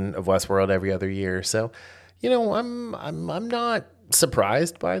season of Westworld every other year. So, you know, I'm not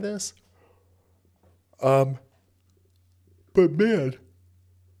surprised by this. But man,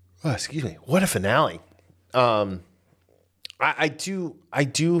 excuse me, what a finale. I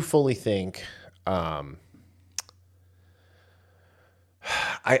do fully think.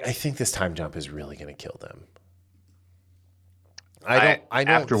 I think this time jump is really going to kill them. I don't.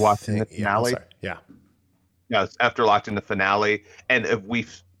 After watching the finale, yeah. After watching the finale, and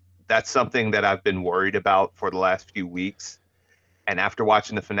if that's something that I've been worried about for the last few weeks. And after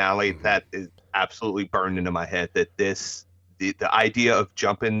watching the finale, that is absolutely burned into my head that the idea of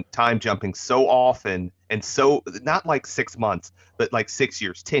time jumping so often and so not like 6 months, but like 6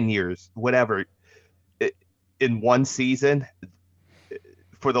 years, 10 years, whatever, in one season,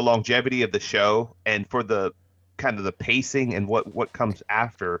 for the longevity of the show and for the kind of the pacing and what comes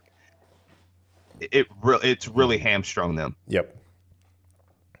after, it's really hamstrung them. Yep.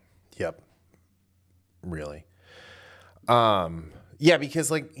 Really. Yeah, because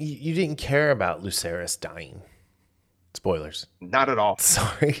like you didn't care about Lucerys dying. Spoilers. Not at all.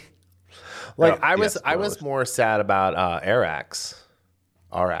 Sorry. Like I was more sad about Arax,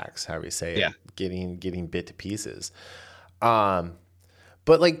 however you say it, getting bit to pieces. But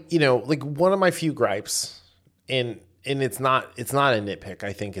like, you know, like one of my few gripes, and it's not a nitpick,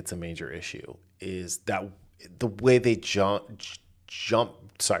 I think it's a major issue, is that the way they jetpacked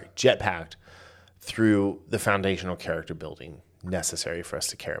through the foundational character building necessary for us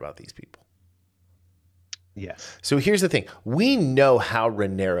to care about these people. Yes. So here's the thing. We know how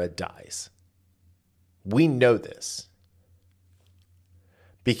Rhaenyra dies. We know this.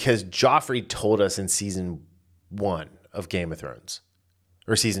 Because Joffrey told us in season 1 of Game of Thrones.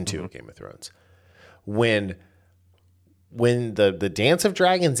 Or season 2 of Game of Thrones. When the Dance of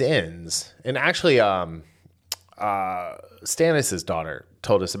Dragons ends, and actually Stannis' daughter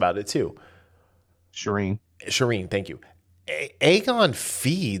told us about it too. Shireen, thank you. Aegon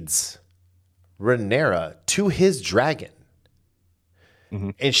feeds Rhaenyra to his dragon.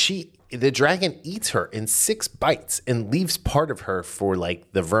 And the dragon eats her in 6 bites and leaves part of her for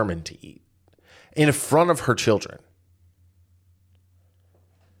like the vermin to eat in front of her children.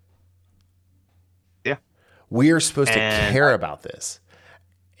 Yeah. We are supposed to care about this.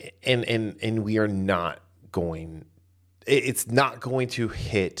 And we are not going, it's not going to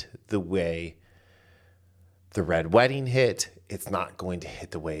hit the way the Red Wedding hit. It's not going to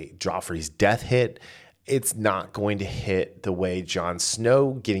hit the way Joffrey's death hit. It's not going to hit the way Jon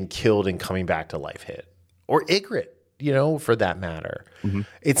Snow getting killed and coming back to life hit, or Ygritte, you know, for that matter.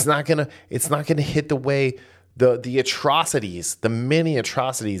 It's not gonna hit the way the atrocities, the many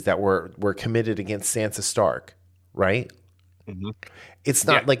atrocities that were committed against Sansa Stark, right? It's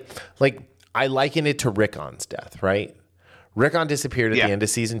not like I liken it to Rickon's death, right? Rickon disappeared at Yeah. the end of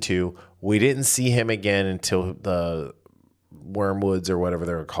season 2. We didn't see him again until the Wormwoods or whatever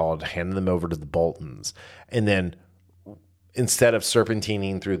they were called handed them over to the Boltons. And then instead of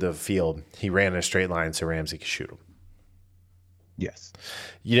serpentining through the field, he ran in a straight line so Ramsay could shoot him. Yes.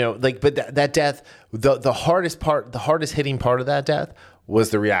 You know, like, but that death, the hardest hitting part of that death was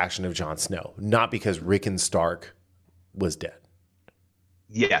the reaction of Jon Snow, not because Rickon Stark was dead.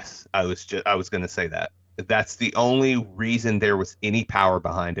 Yes, I was going to say that. That's the only reason there was any power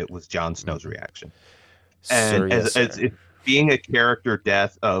behind it was Jon Snow's reaction. And as it being a character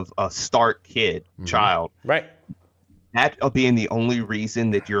death of a Stark child, right? That being the only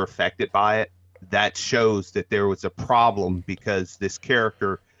reason that you're affected by it, that shows that there was a problem because this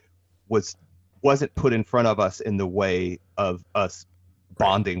character wasn't put in front of us in the way of us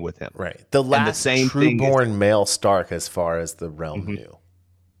bonding with him. Right. The last true-born male Stark as far as the realm knew.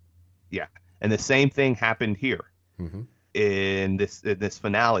 Yeah. And the same thing happened here in this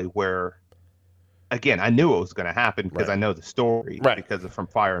finale where, again, I knew it was going to happen because I know the story because of From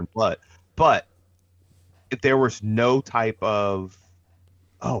Fire and Blood. But there was no type of,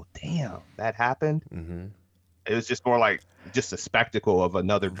 oh, damn, that happened. It was just more like just a spectacle of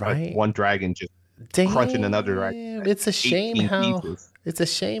another one dragon just crunching another dragon. It's a shame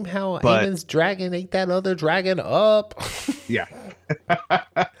how Aemon's dragon ate that other dragon up. Yeah.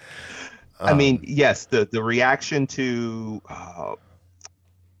 I mean, yes, the reaction to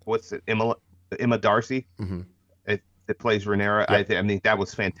what's it, Emma Darcy, that plays Rhaenyra. Yep. I mean, that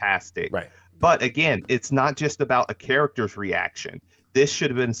was fantastic. Right. But again, it's not just about a character's reaction. This should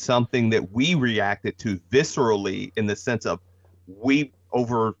have been something that we reacted to viscerally in the sense of we,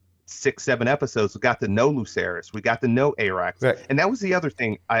 over 6-7 episodes, we got to know Lucerys. We got to know Arax. Right. And that was the other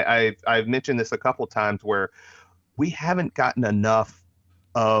thing. I've mentioned this a couple times where we haven't gotten enough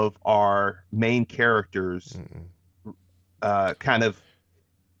of our main characters kind of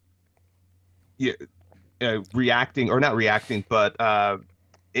reacting, or not reacting, but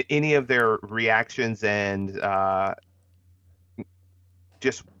any of their reactions and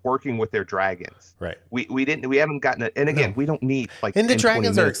just working with their dragons. Right. We haven't gotten it. And again, we don't need like, and the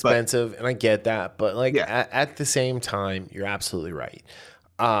dragons are expensive, and I get that, but like at the same time, you're absolutely right.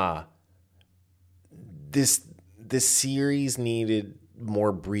 This series needed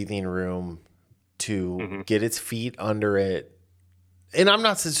more breathing room to get its feet under it. And I'm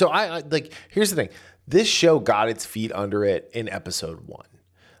not, so I like, here's the thing. This show got its feet under it in episode 1.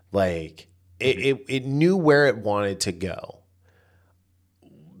 Like it knew where it wanted to go.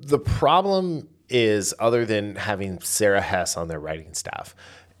 The problem is, other than having Sarah Hess on their writing staff,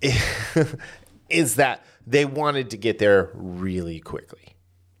 is that they wanted to get there really quickly.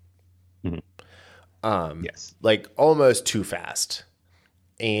 Yes. Like almost too fast.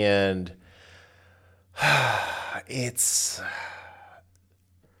 And it's,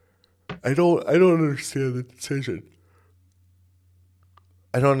 I don't understand the decision.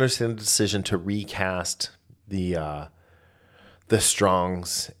 I don't understand the decision to recast the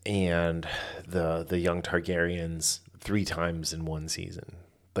Strongs and the young Targaryens 3 times in one season.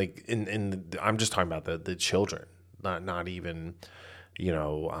 Like, I'm just talking about the children, not even,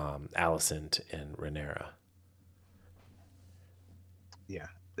 Alicent and Rhaenyra. Yeah.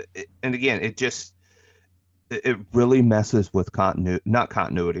 And again, it really messes with not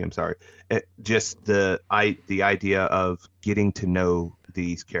continuity. I'm sorry. Just the idea of getting to know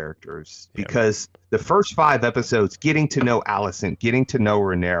these characters, because the first 5 episodes, getting to know Alicent, getting to know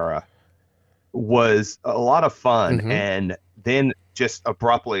Rhaenyra was a lot of fun. And then just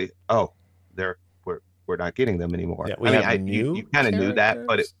abruptly, we're not getting them anymore. Yeah, you kind of knew that,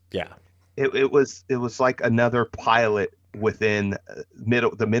 but it was like another pilot within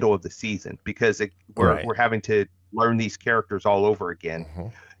the middle of the season, because we're having to learn these characters all over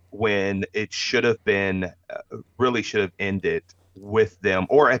again when it should have ended with them,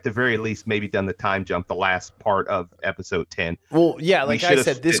 or at the very least maybe done the time jump, the last part of episode 10. Well, yeah, like I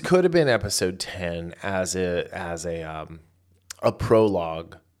said, this could have been episode 10 as a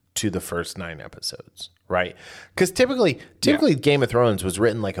prologue to the first 9 episodes, right? Because typically Game of Thrones was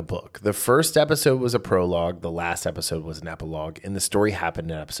written like a book. The first episode was a prologue, the last episode was an epilogue, and the story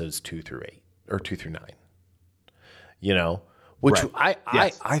happened in episodes 2 through 8 or 2 through 9. Which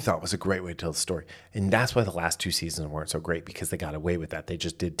I thought was a great way to tell the story. And that's why the last 2 seasons weren't so great, because they got away with that. They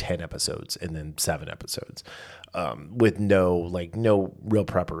just did 10 episodes and then 7 episodes with no real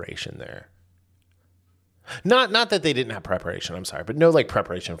preparation there. Not that they didn't have preparation, I'm sorry, but no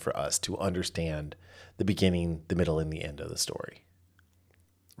preparation for us to understand the beginning, the middle, and the end of the story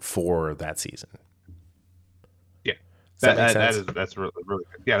for that season. Yeah. Does that make sense? That's really good.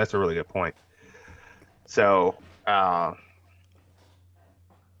 Yeah, that's a really good point. So,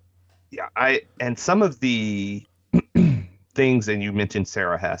 Yeah, and some of the things, and you mentioned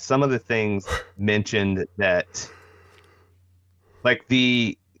Sarah Hess, some of the things mentioned that, like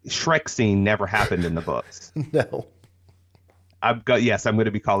the Shrek scene never happened in the books. No. I'm going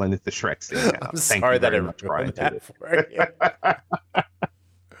to be calling it the Shrek scene now. I'm Thank sorry you that I very much, Brian. ruined that for you.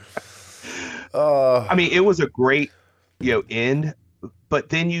 Oh. I mean, it was a great, end, but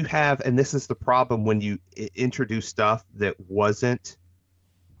then you have, and this is the problem when you introduce stuff that wasn't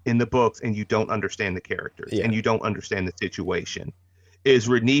in the books and you don't understand the characters and you don't understand the situation. Is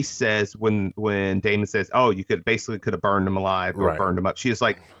Renice says when Damon says, "Oh, you could have burned him alive or burned him up," she is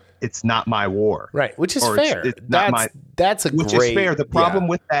like, "It's not my war," right? Which is fair. It's not my. That's a which great. Is fair. The problem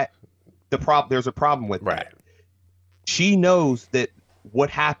with that, there's a problem with that. She knows that what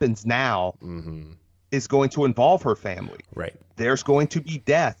happens now is going to involve her family. Right. There's going to be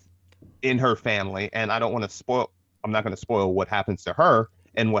death in her family, and I don't want to spoil. I'm not going to spoil what happens to her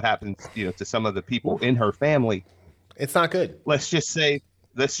and what happens, to some of the people in her family. It's not good. Let's just say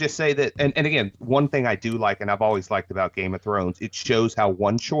that, and again, one thing I do like, and I've always liked about Game of Thrones, it shows how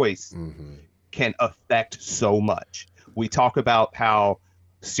one choice can affect so much. We talk about how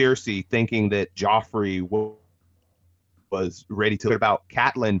Cersei thinking that Joffrey was ready to, about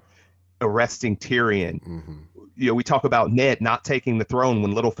Catelyn arresting Tyrion. We talk about Ned not taking the throne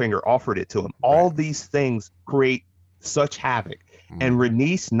when Littlefinger offered it to him. All these things create such havoc. And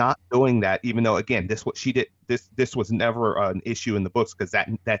Renice not doing that, even though, again, this what she did. This was never an issue in the books because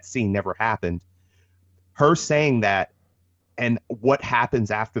that scene never happened. Her saying that, and what happens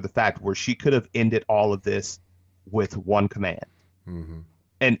after the fact, where she could have ended all of this with one command.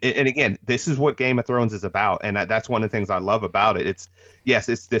 And again, this is what Game of Thrones is about, and that's one of the things I love about it. It's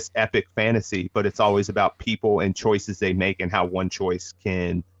this epic fantasy, but it's always about people and choices they make, and how one choice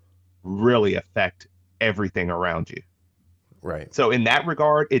can really affect everything around you. Right. So in that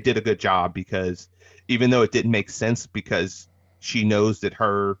regard, it did a good job, because even though it didn't make sense, because she knows that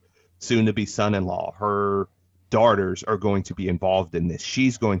her soon-to-be son-in-law, her daughters are going to be involved in this.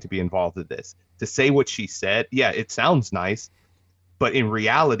 She's going to be involved in this. To say what she said, it sounds nice, but in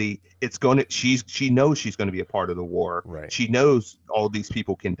reality, she knows she's going to be a part of the war. Right. She knows all these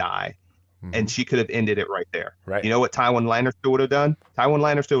people can die, and she could have ended it right there. Right. You know what Tywin Lannister would have done? Tywin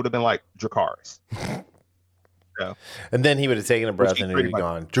Lannister would have been like, Dracarys. So, and then he would have taken a breath and he would have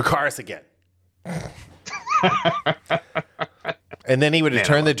gone, Dracarys again. And then he would have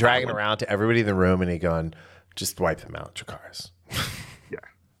turned the dragon around to everybody in the room and he'd gone, just wipe him out, Dracarys.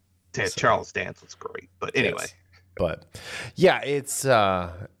 Charles Dance was great. But anyway. Yes. But yeah, it's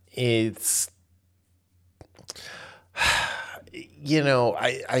I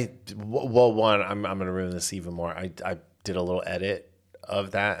one, I'm going to ruin this even more. I did a little edit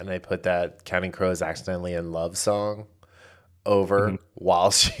of that, and I put that Counting Crows Accidentally in Love song over while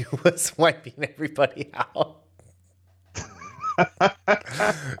she was wiping everybody out.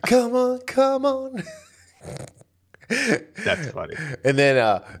 Come on. That's funny. And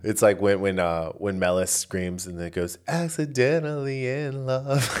then it's like when Melis screams and then it goes, accidentally in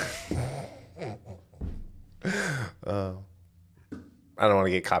love. I don't want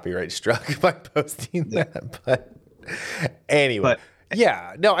to get copyright struck by posting that, but anyway.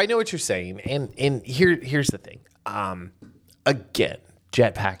 I know what you're saying. And here's the thing. Again,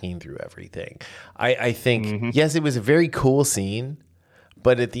 jetpacking through everything. I think, yes, it was a very cool scene.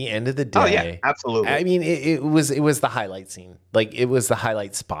 But at the end of the day, absolutely. I mean, it was the highlight scene. Like, it was the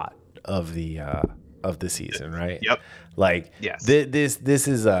highlight spot of the season, right? Yep. Like, yes. This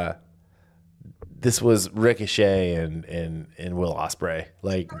was Ricochet and Will Ospreay,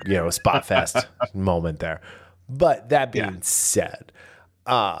 like, spot fest moment there. But that being said,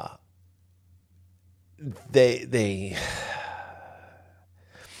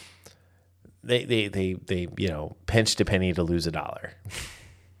 they pinched a penny to lose a dollar.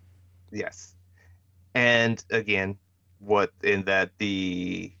 Yes. And again, what is it,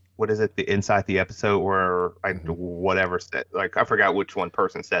 the inside the episode where whatever said, like, I forgot which one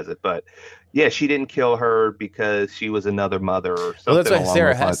person says it, but she didn't kill her because she was another mother or something. Well, that's what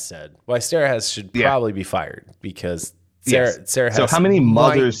Sarah Hess said. Why Sarah Hess should probably be fired, because Sarah Hess. So how many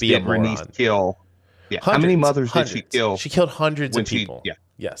mothers did Renice kill? Yeah. How many mothers did she kill? She killed hundreds of people.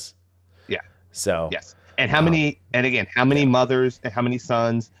 Yes. So yes, and how many? And again, how many mothers and how many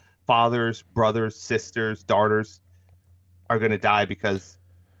sons, fathers, brothers, sisters, daughters are going to die because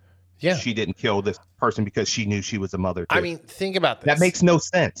she didn't kill this person because she knew she was a mother too? I mean, think about this. That makes no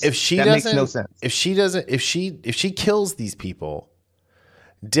sense. If she kills these people,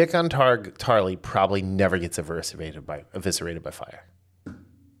 Dickon Tarly probably never gets eviscerated by fire.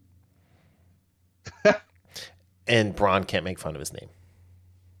 And Bronn can't make fun of his name.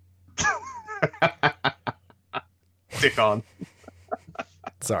 stick on.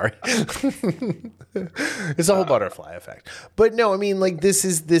 Sorry. It's a whole butterfly effect. But no, I mean, like, this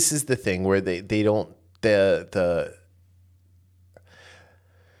is the thing where they don't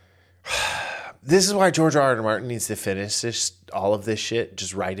this is why George R. Martin needs to finish all of this shit.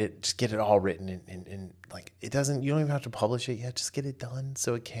 Just write it. Just get it all written and like, it doesn't, you don't even have to publish it yet. Just get it done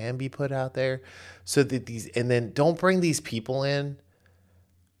so it can be put out there. So that and then don't bring these people in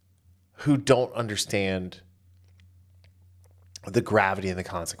who don't understand the gravity and the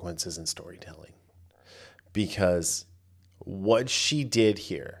consequences in storytelling. Because what she did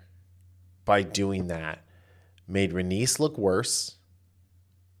here by doing that made Renice look worse.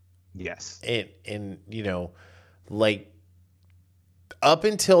 Yes. And you know, like, up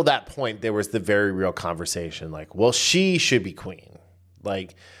until that point, there was the very real conversation, like, well, she should be queen.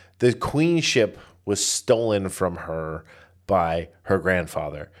 Like, the queenship was stolen from her by her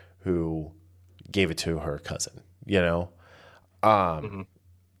grandfather, who gave it to her cousin, you know? And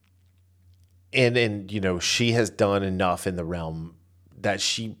you know, she has done enough in the realm that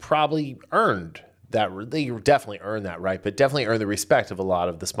she probably earned that. They definitely earned that right, but definitely earned the respect of a lot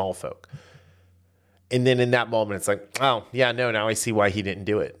of the small folk. And then in that moment, it's like, oh, yeah, no, now I see why he didn't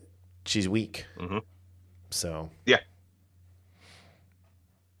do it. She's weak. Mm-hmm. So. Yeah.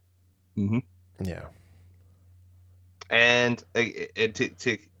 Mm-hmm. Yeah. And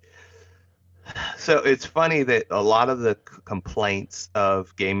so it's funny that a lot of the complaints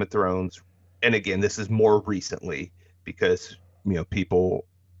of Game of Thrones, and again, this is more recently because, you know, people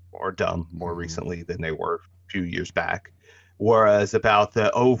are dumb more recently than they were a few years back. Whereas about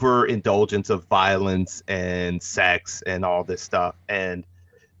the overindulgence of violence and sex and all this stuff. And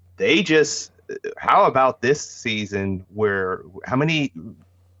they just, how about this season where, how many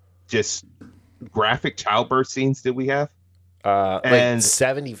just graphic childbirth scenes did we have? Like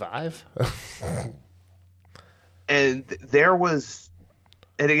 75? And there was,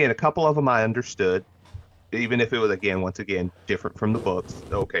 and again, a couple of them I understood, even if it was, again, once again, different from the books.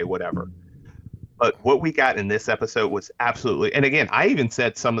 Okay, whatever. But what we got in this episode was absolutely, and again, I even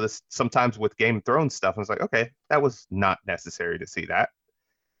said some of this sometimes with Game of Thrones stuff. I was like, okay, that was not necessary to see that.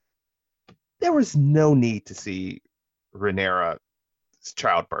 There was no need to see Rhaenyra's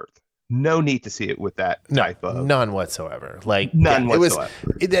childbirth. No need to see it with that type of none whatsoever. Like none whatsoever.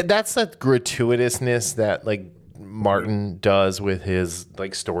 That's that gratuitousness that like Martin does with his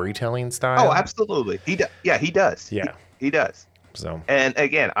like storytelling style. Oh, absolutely. He does. Yeah, he does. Yeah, he does. So, and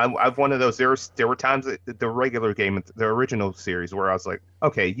again, I've one of those. There were times that the regular game, the original series, where I was like,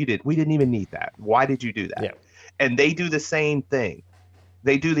 okay, we didn't even need that. Why did you do that? Yeah. And they do the same thing.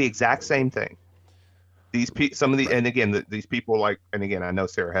 They do the exact same thing. These some of the, and again, these people, like, and again, I know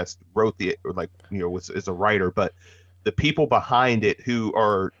Sarah Hess wrote the, like, you know, is a writer, but the people behind it who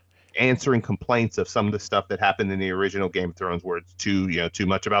are answering complaints of some of the stuff that happened in the original Game of Thrones, where it's too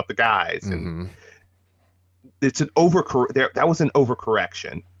much about the guys, and it's an that was an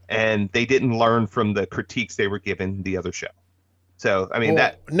overcorrection, and they didn't learn from the critiques they were given the other show. So I mean,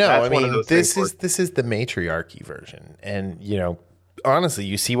 that's one of those this is the matriarchy version, and you know, honestly,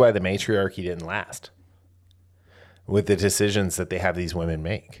 you see why the matriarchy didn't last with the decisions that they have these women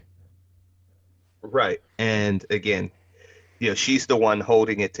make. Right. And again, you know, she's the one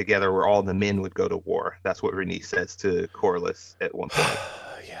holding it together where all the men would go to war. That's what Rhaenys says to Corlys at one point.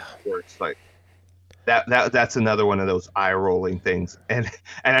 Yeah. Where it's like that's another one of those eye-rolling things. And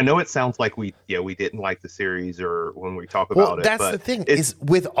I know it sounds like we didn't like the series or when we talk about it. That's the thing, is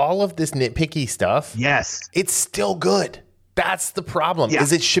with all of this nitpicky stuff, yes, it's still good. That's the problem. Yeah.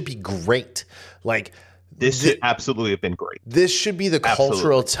 Is it should be great. Like, this should absolutely have been great. This should be the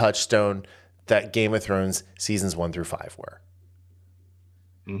cultural touchstone that Game of Thrones seasons 1 through 5 were.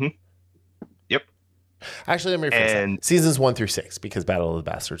 Mm-hmm. Yep. Actually, let me rephrase that. Seasons 1 through 6, because Battle of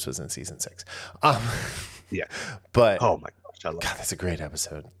the Bastards was in season 6. Yeah. But oh my gosh, I love God, that's a great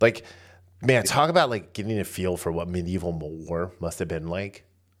episode. Like, man, talk about like getting a feel for what medieval war must have been like.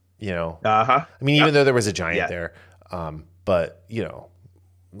 You know. I mean, even though there was a giant there, but you know,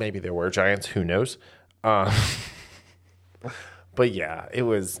 maybe there were giants. Who knows? But yeah,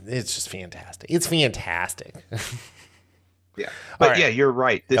 it's just fantastic. It's fantastic. Yeah. But yeah, you're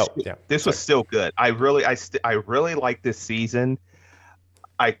right. This was still good. I really like this season.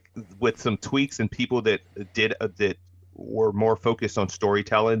 With some tweaks and people that were more focused on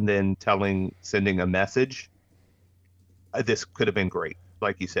storytelling than sending a message. This could have been great,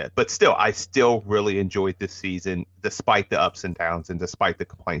 like you said. But still, I still really enjoyed this season, despite the ups and downs and despite the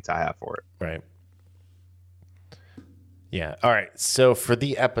complaints I have for it. Right. Yeah. All right. So for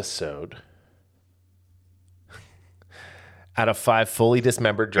the episode, out of 5 fully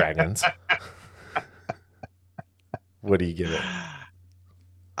dismembered dragons, What do you give it?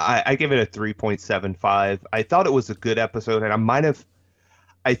 I give it a 3.75. I thought it was a good episode, and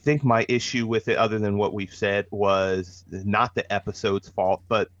I think my issue with it, other than what we've said, was not the episode's fault,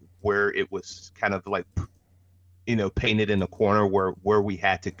 but where it was kind of like, painted in a corner where we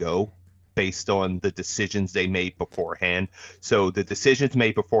had to go based on the decisions they made beforehand. So the decisions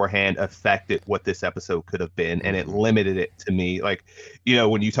made beforehand affected what this episode could have been, and it limited it to me. Like,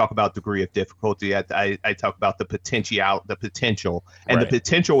 when you talk about degree of difficulty, I talk about the potential, and Right. the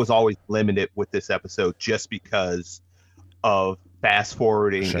potential was always limited with this episode just because of fast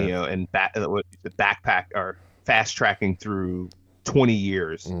forwarding, Sure. and the backpack or fast tracking through 20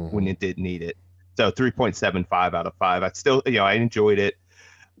 years when it didn't need it. So 3.75 out of 5. I still, I enjoyed it,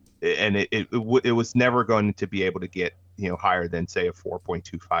 and it was never going to be able to get, higher than say a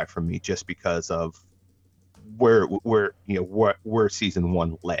 4.25 from me, just because of where season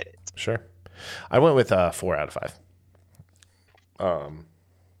 1 led it. Sure. I went with 4 out of 5.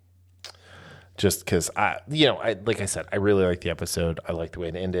 Just because like I said, I really like the episode. I like the way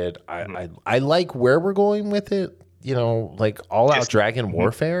it ended. I like where we're going with it. Like all out dragon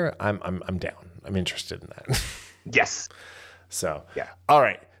warfare. I'm down. I'm interested in that. Yes. So yeah. All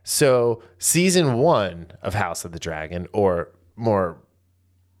right. So season 1 of House of the Dragon, or more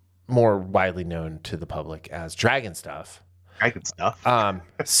widely known to the public as Dragon Stuff. Dragon Stuff.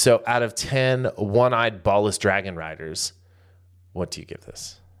 So out of 10 one-eyed ballless dragon riders, what do you give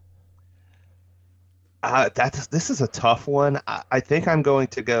this? This is a tough one. I think I'm going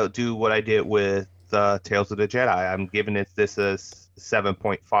to go do what I did with Tales of the Jedi. I'm giving this a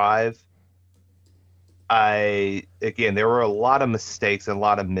 7.5. Again, there were a lot of mistakes and a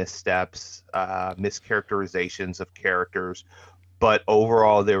lot of missteps, mischaracterizations of characters, but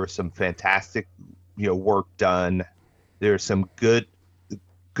overall there was some fantastic, work done. There's some good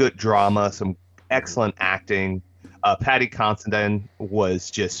drama, some excellent acting. Paddy Considine was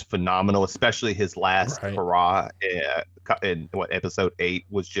just phenomenal, especially his last hurrah in episode 8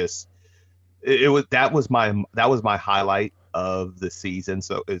 was just that was my highlight of the season.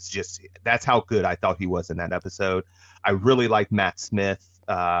 So it's just, that's how good I thought he was in that episode. I really like Matt Smith.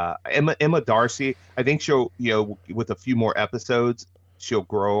 Emma Darcy, I think she'll, with a few more episodes, she'll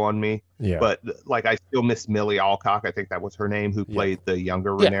grow on me. Yeah. But like, I still miss Millie Alcock. I think that was her name, who played the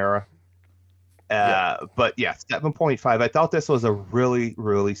younger Rhaenyra. But yeah, 7.5. I thought this was a really,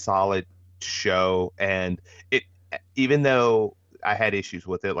 really solid show. And it, even though I had issues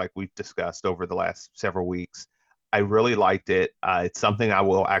with it, like we've discussed over the last several weeks, I really liked it. It's something I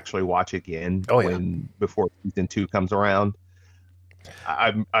will actually watch again before season 2 comes around.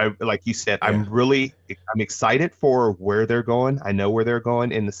 I like you said, I'm excited for where they're going. I know where they're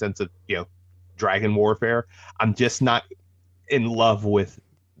going in the sense of, dragon warfare. I'm just not in love with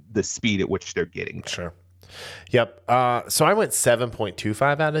the speed at which they're getting there. Sure. Yep. So I went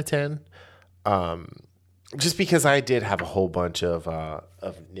 7.25 out of 10. Just because I did have a whole bunch of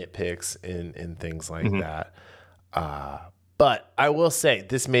nitpicks and things like that. But I will say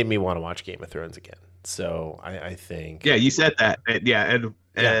this made me want to watch Game of Thrones again. So I think. Yeah, you said that.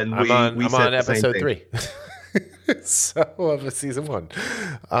 And I'm on episode 3. So of season 1.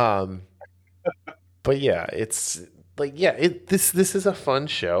 But yeah, it's like, this is a fun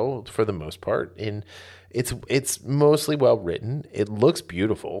show for the most part, and it's mostly well written. It looks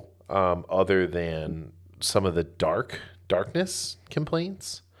beautiful, other than some of the darkness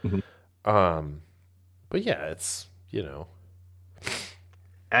complaints. But yeah, it's,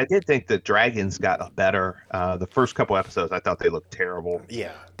 I did think the dragons got better. The first couple episodes, I thought they looked terrible.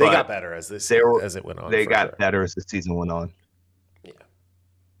 Yeah, they got better as it went on. They got better as the season went on. Yeah.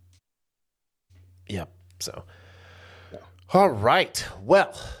 Yep. So, all right.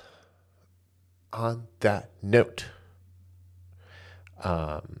 Well, on that note,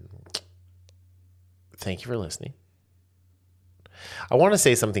 thank you for listening. I want to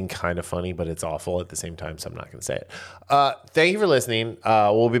say something kind of funny, but it's awful at the same time, so I'm not going to say it. Thank you for listening.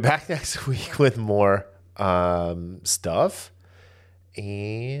 We'll be back next week with more stuff.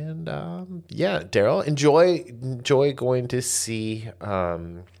 And Daryl, enjoy going to see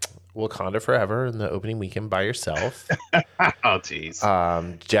Wakanda Forever in the opening weekend by yourself. Oh, geez.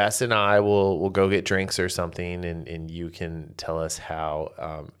 Jess and I will go get drinks or something, and you can tell us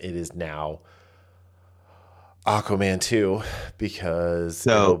how it is now Aquaman 2, because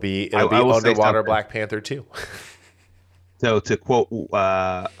it'll be Underwater Black Panther 2. So to quote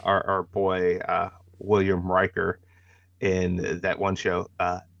our boy William Riker in that one show,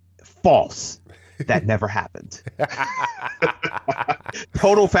 false. That never happened.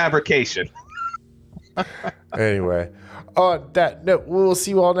 Total fabrication. Anyway, on that note, we'll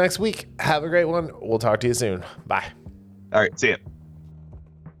see you all next week. Have a great one. We'll talk to you soon. Bye. All right, see ya.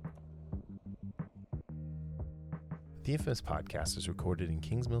 The Infamous Podcast is recorded in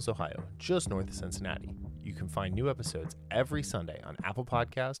Kings Mills, Ohio, just north of Cincinnati. You can find new episodes every Sunday on Apple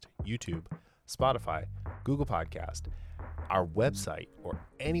Podcast, YouTube, Spotify, Google Podcast, our website, or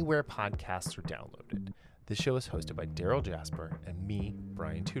anywhere podcasts are downloaded. This show is hosted by Daryl Jasper and me,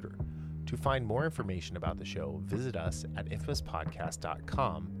 Brian Tudor. To find more information about the show, visit us at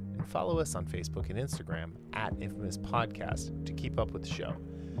infamouspodcast.com and follow us on Facebook and Instagram at Infamous Podcast to keep up with the show.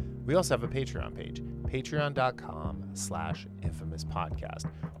 We also have a Patreon page, patreon.com/Infamous Podcast.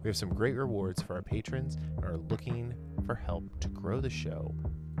 We have some great rewards for our patrons and are looking for help to grow the show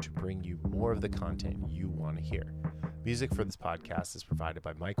to bring you more of the content you want to hear. Music for this podcast is provided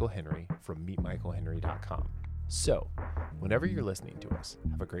by Michael Henry from meetmichaelhenry.com. So, whenever you're listening to us,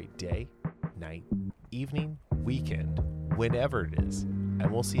 have a great day, night, evening, weekend, whenever it is, and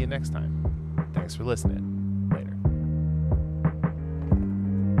we'll see you next time. Thanks for listening.